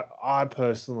 I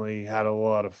personally had a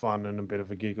lot of fun and a bit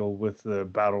of a giggle with the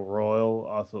battle royal.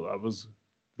 I thought that was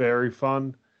very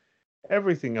fun.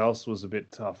 Everything else was a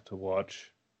bit tough to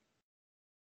watch.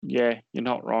 Yeah, you're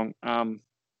not wrong.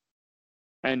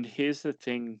 And here's the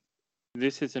thing: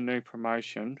 this is a new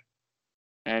promotion,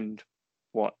 and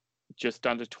what? Just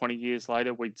under 20 years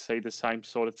later, we'd see the same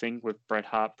sort of thing with Bret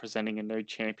Hart presenting a new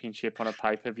championship on a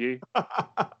pay-per-view.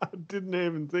 I didn't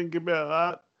even think about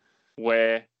that.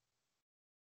 Where,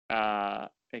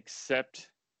 except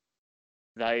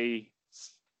I'm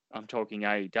talking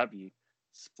AEW,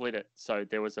 split it. So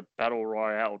there was a battle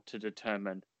royale to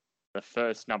determine the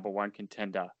first number one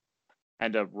contender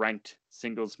and a ranked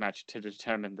singles match to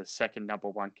determine the second number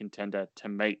one contender to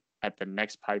meet at the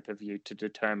next pay-per-view to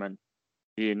determine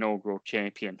the inaugural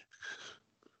champion.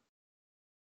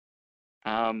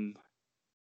 Oh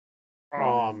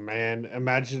man,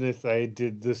 imagine if they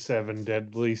did the 7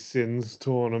 Deadly Sins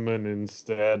tournament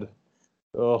instead.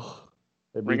 Oh,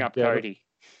 Ring up Cody.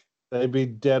 They'd be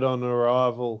dead on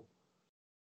arrival.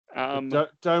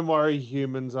 Don't worry,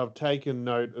 humans. I've taken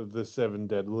note of the 7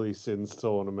 Deadly Sins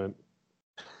tournament.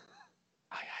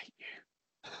 I hate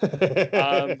you.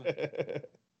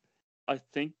 I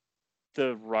think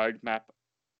the roadmap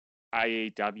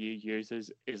AEW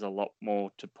uses is a lot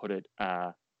more, to put it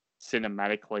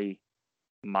cinematically,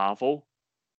 Marvel,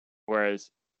 whereas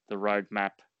the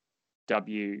roadmap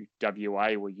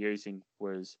WWA were using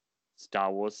was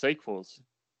Star Wars sequels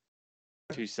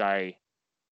to say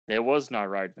there was no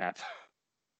roadmap.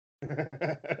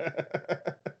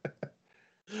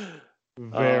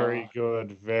 Very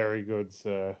good,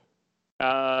 sir.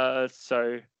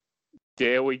 So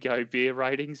there we go, beer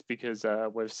ratings, because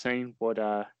we've seen what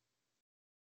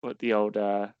what the old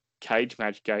cage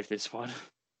match gave this one.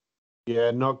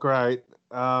 Yeah, not great.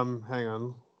 Hang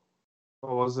on.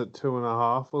 What was it,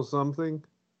 2.5 or something?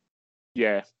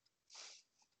 Yeah,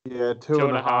 Yeah, two two and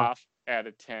and a a half. half out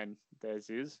of 10. Theirs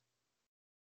is.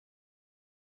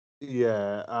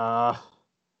 Yeah,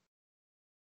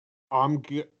 I'm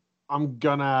I'm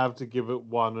gonna have to give it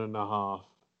 1.5,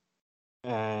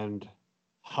 and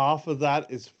half of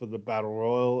that is for the battle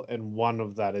royal, and one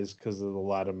of that is because of the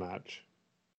ladder match.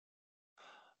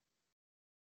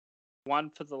 One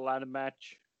for the ladder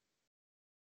match.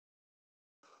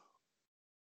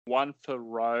 One for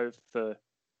Rove for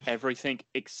everything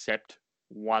except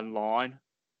one line,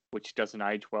 which doesn't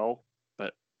age well,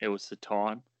 but it was the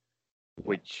time.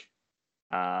 Which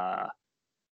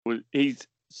he's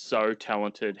so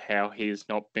talented. How he has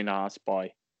not been asked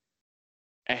by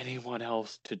anyone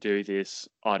else to do this,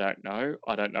 I don't know.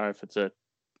 I don't know if it's a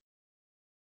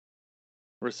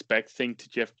respect thing to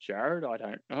Jeff Jarrett. I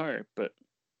don't know, but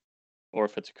or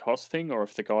if it's a cost thing, or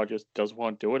if the guy just doesn't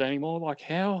want to do it anymore. Like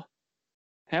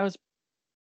how's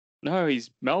no? He's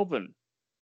Melbourne.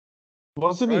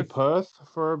 Wasn't he Rove, Perth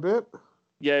for a bit?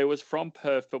 yeah, it was from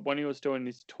Perth, but when he was doing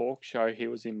his talk show, he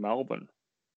was in Melbourne.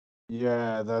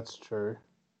 Yeah, that's true.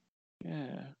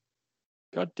 Yeah.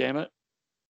 God damn it.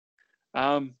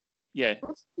 Yeah,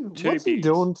 two What's he beers.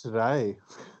 doing today?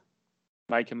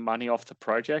 Making money off the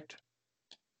project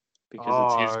because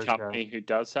it's Oh, his okay. company who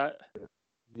does that.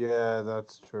 Yeah,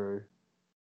 that's true.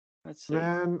 Let's see.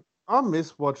 Man, I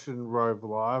miss watching Rove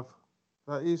live.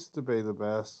 That used to be the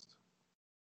best.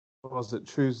 What was it,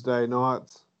 Tuesday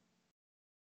nights?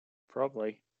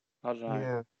 Probably. I don't know.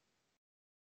 Yeah.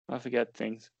 I forget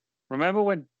things. Remember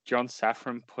when John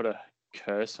Safran put a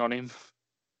curse on him?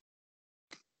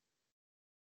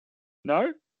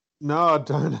 No? No, I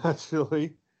don't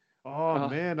actually. Oh Oh,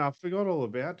 man, I forgot all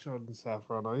about Jordan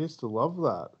Safran. I used to love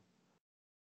that.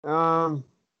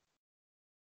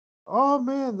 Oh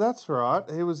man, that's right.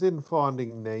 He was in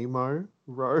Finding Nemo,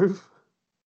 Rove.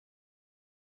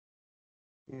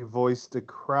 He voiced a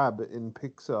crab in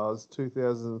Pixar's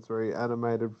 2003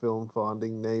 animated film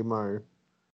Finding Nemo.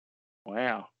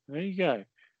 wow. There you go.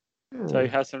 So he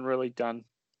Yeah. hasn't really done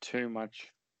too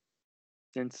much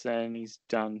since then. He's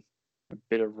done a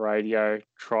bit of radio,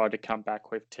 tried to come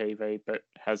back with TV, but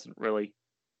hasn't really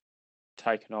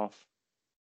taken off.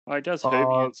 Oh, he does Oh,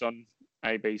 Hoovians on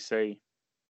ABC.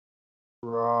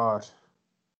 right.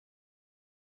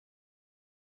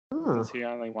 Huh. That's the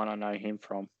only one I know him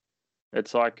from.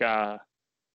 It's like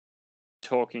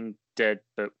Talking Dead,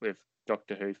 but with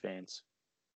Doctor Who fans.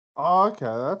 Oh, okay,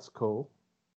 that's cool.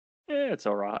 Yeah, it's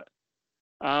all right.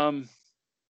 Um,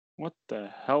 what the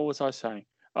hell was I saying?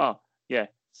 Oh, yeah.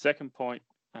 Second point.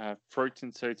 Fruits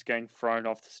and suits getting thrown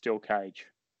off the steel cage.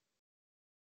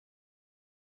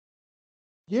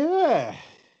 Yeah.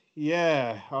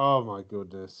 Yeah. Oh my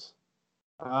goodness.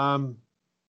 Um,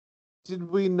 did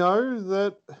we know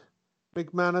that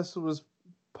McManus was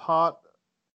part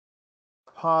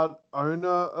owner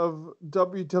of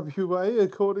WWA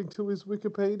according to his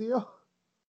Wikipedia?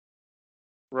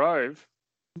 Rove?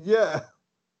 Yeah.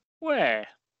 Where?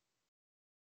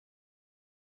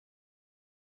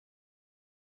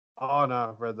 Oh no,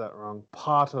 I've read that wrong.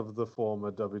 Part of the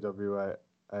former WWA,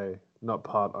 not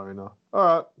part owner. All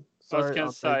right. I was Sorry, going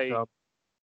I'll to take say, up.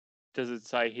 does it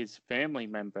say his family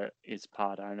member is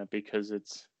part owner because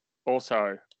it's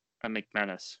also a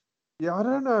McManus? Yeah, I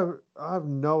don't know. I have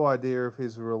no idea if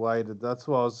he's related. That's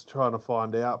what I was trying to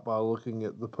find out by looking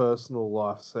at the personal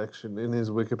life section in his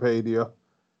Wikipedia.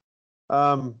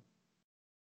 Um,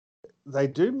 they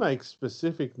do make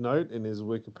specific note in his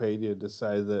Wikipedia to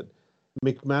say that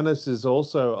McManus is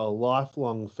also a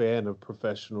lifelong fan of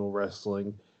professional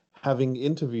wrestling, having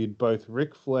interviewed both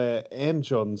Ric Flair and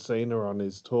John Cena on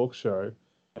his talk show,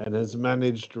 and has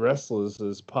managed wrestlers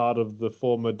as part of the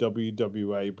former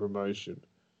WWA promotion,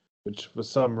 which for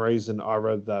some reason I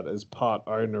read that as part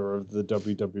owner of the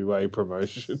WWA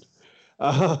promotion.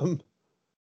 um,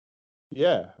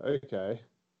 yeah, okay.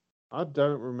 I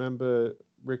don't remember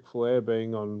Ric Flair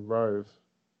being on Rove.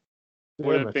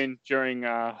 Would Damn have it. been during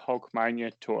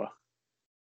Hulkmania tour.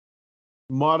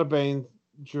 Might have been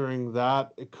during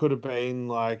that. It could have been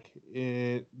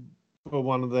for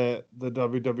one of the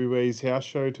WWE's house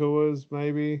show tours,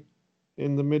 maybe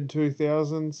in the mid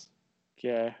 2000s.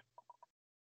 Yeah.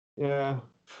 Yeah.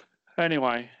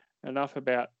 Anyway, enough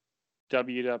about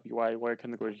WWA. Where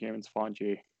can the good humans find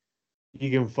you? You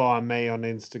can find me on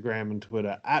Instagram and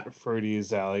Twitter at Fruity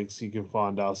is Alex. You can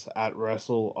find us at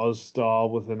Wrestle Ozstyle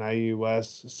with an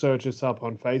AUS. Search us up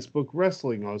on Facebook,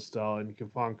 Wrestling Ozstyle, and you can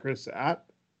find Chris at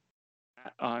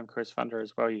I'm Chris Funder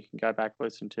as well. You can go back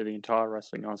listen to the entire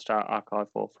Wrestling on Star archive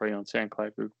for free on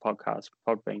SoundCloud, Google Podcasts,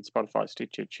 Podbean, Spotify,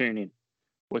 Stitcher, TuneIn,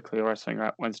 Weekly Wrestling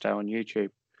Wrap Wednesday on YouTube,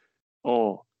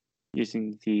 or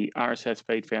using the RSS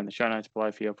feed found in the show notes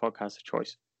below for your podcast of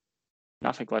choice.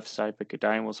 Nothing left to say but good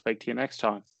day, and we'll speak to you next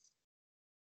time.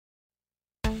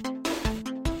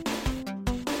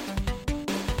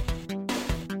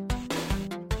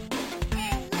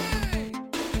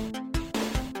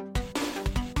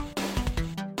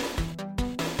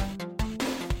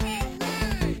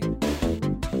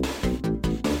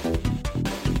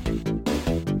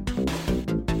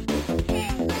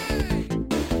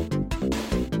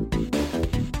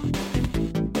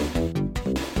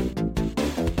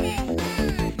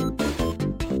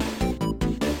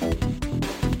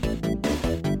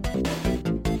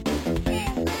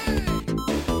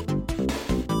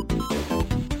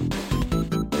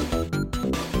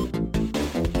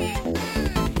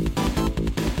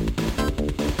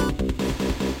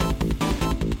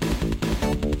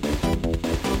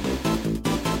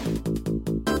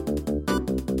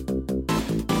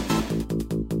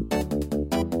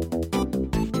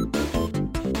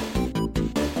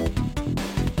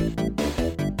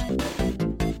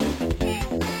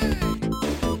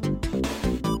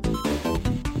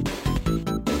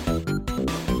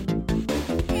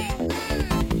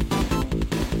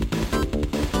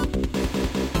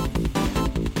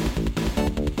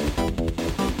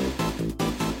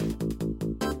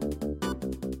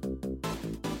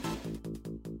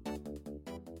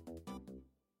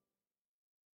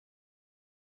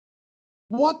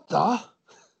 What the?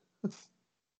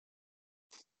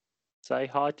 Say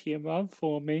hi to your mum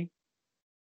for me.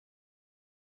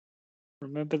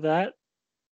 Remember that?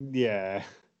 Yeah.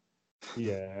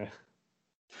 Yeah.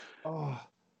 Oh,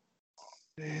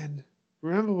 man.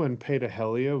 Remember when Peter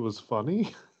Hellier was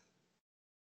funny?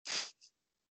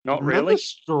 Not Remember really.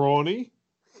 Strawny?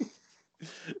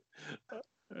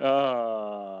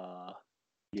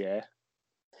 Yeah.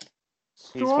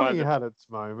 Strawny had its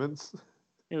moments.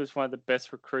 He was one of the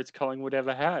best recruits Collingwood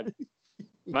ever had.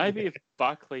 Maybe if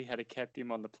Buckley had kept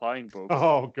him on the playing books,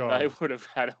 Oh, God. they would have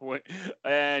had a win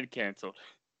and cancelled.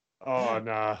 Oh,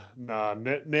 nah. Now I'm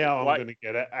going to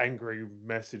get angry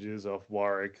messages off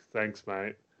Warwick. Thanks,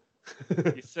 mate.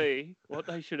 You see, what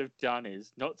they should have done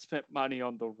is not spent money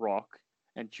on The Rock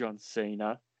and John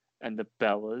Cena and the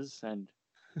Bellas and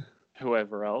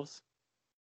whoever else.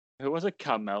 Who was it?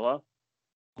 Carmella?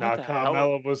 No,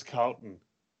 Carmella was Carlton.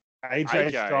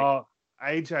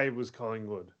 AJ was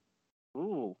Collingwood.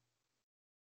 Ooh.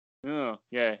 Oh,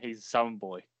 yeah, he's a Southern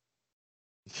boy.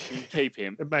 You keep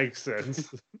him. It makes sense.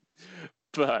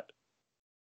 But,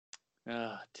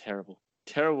 terrible.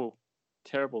 Terrible.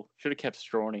 Terrible. Should have kept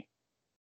Strawny.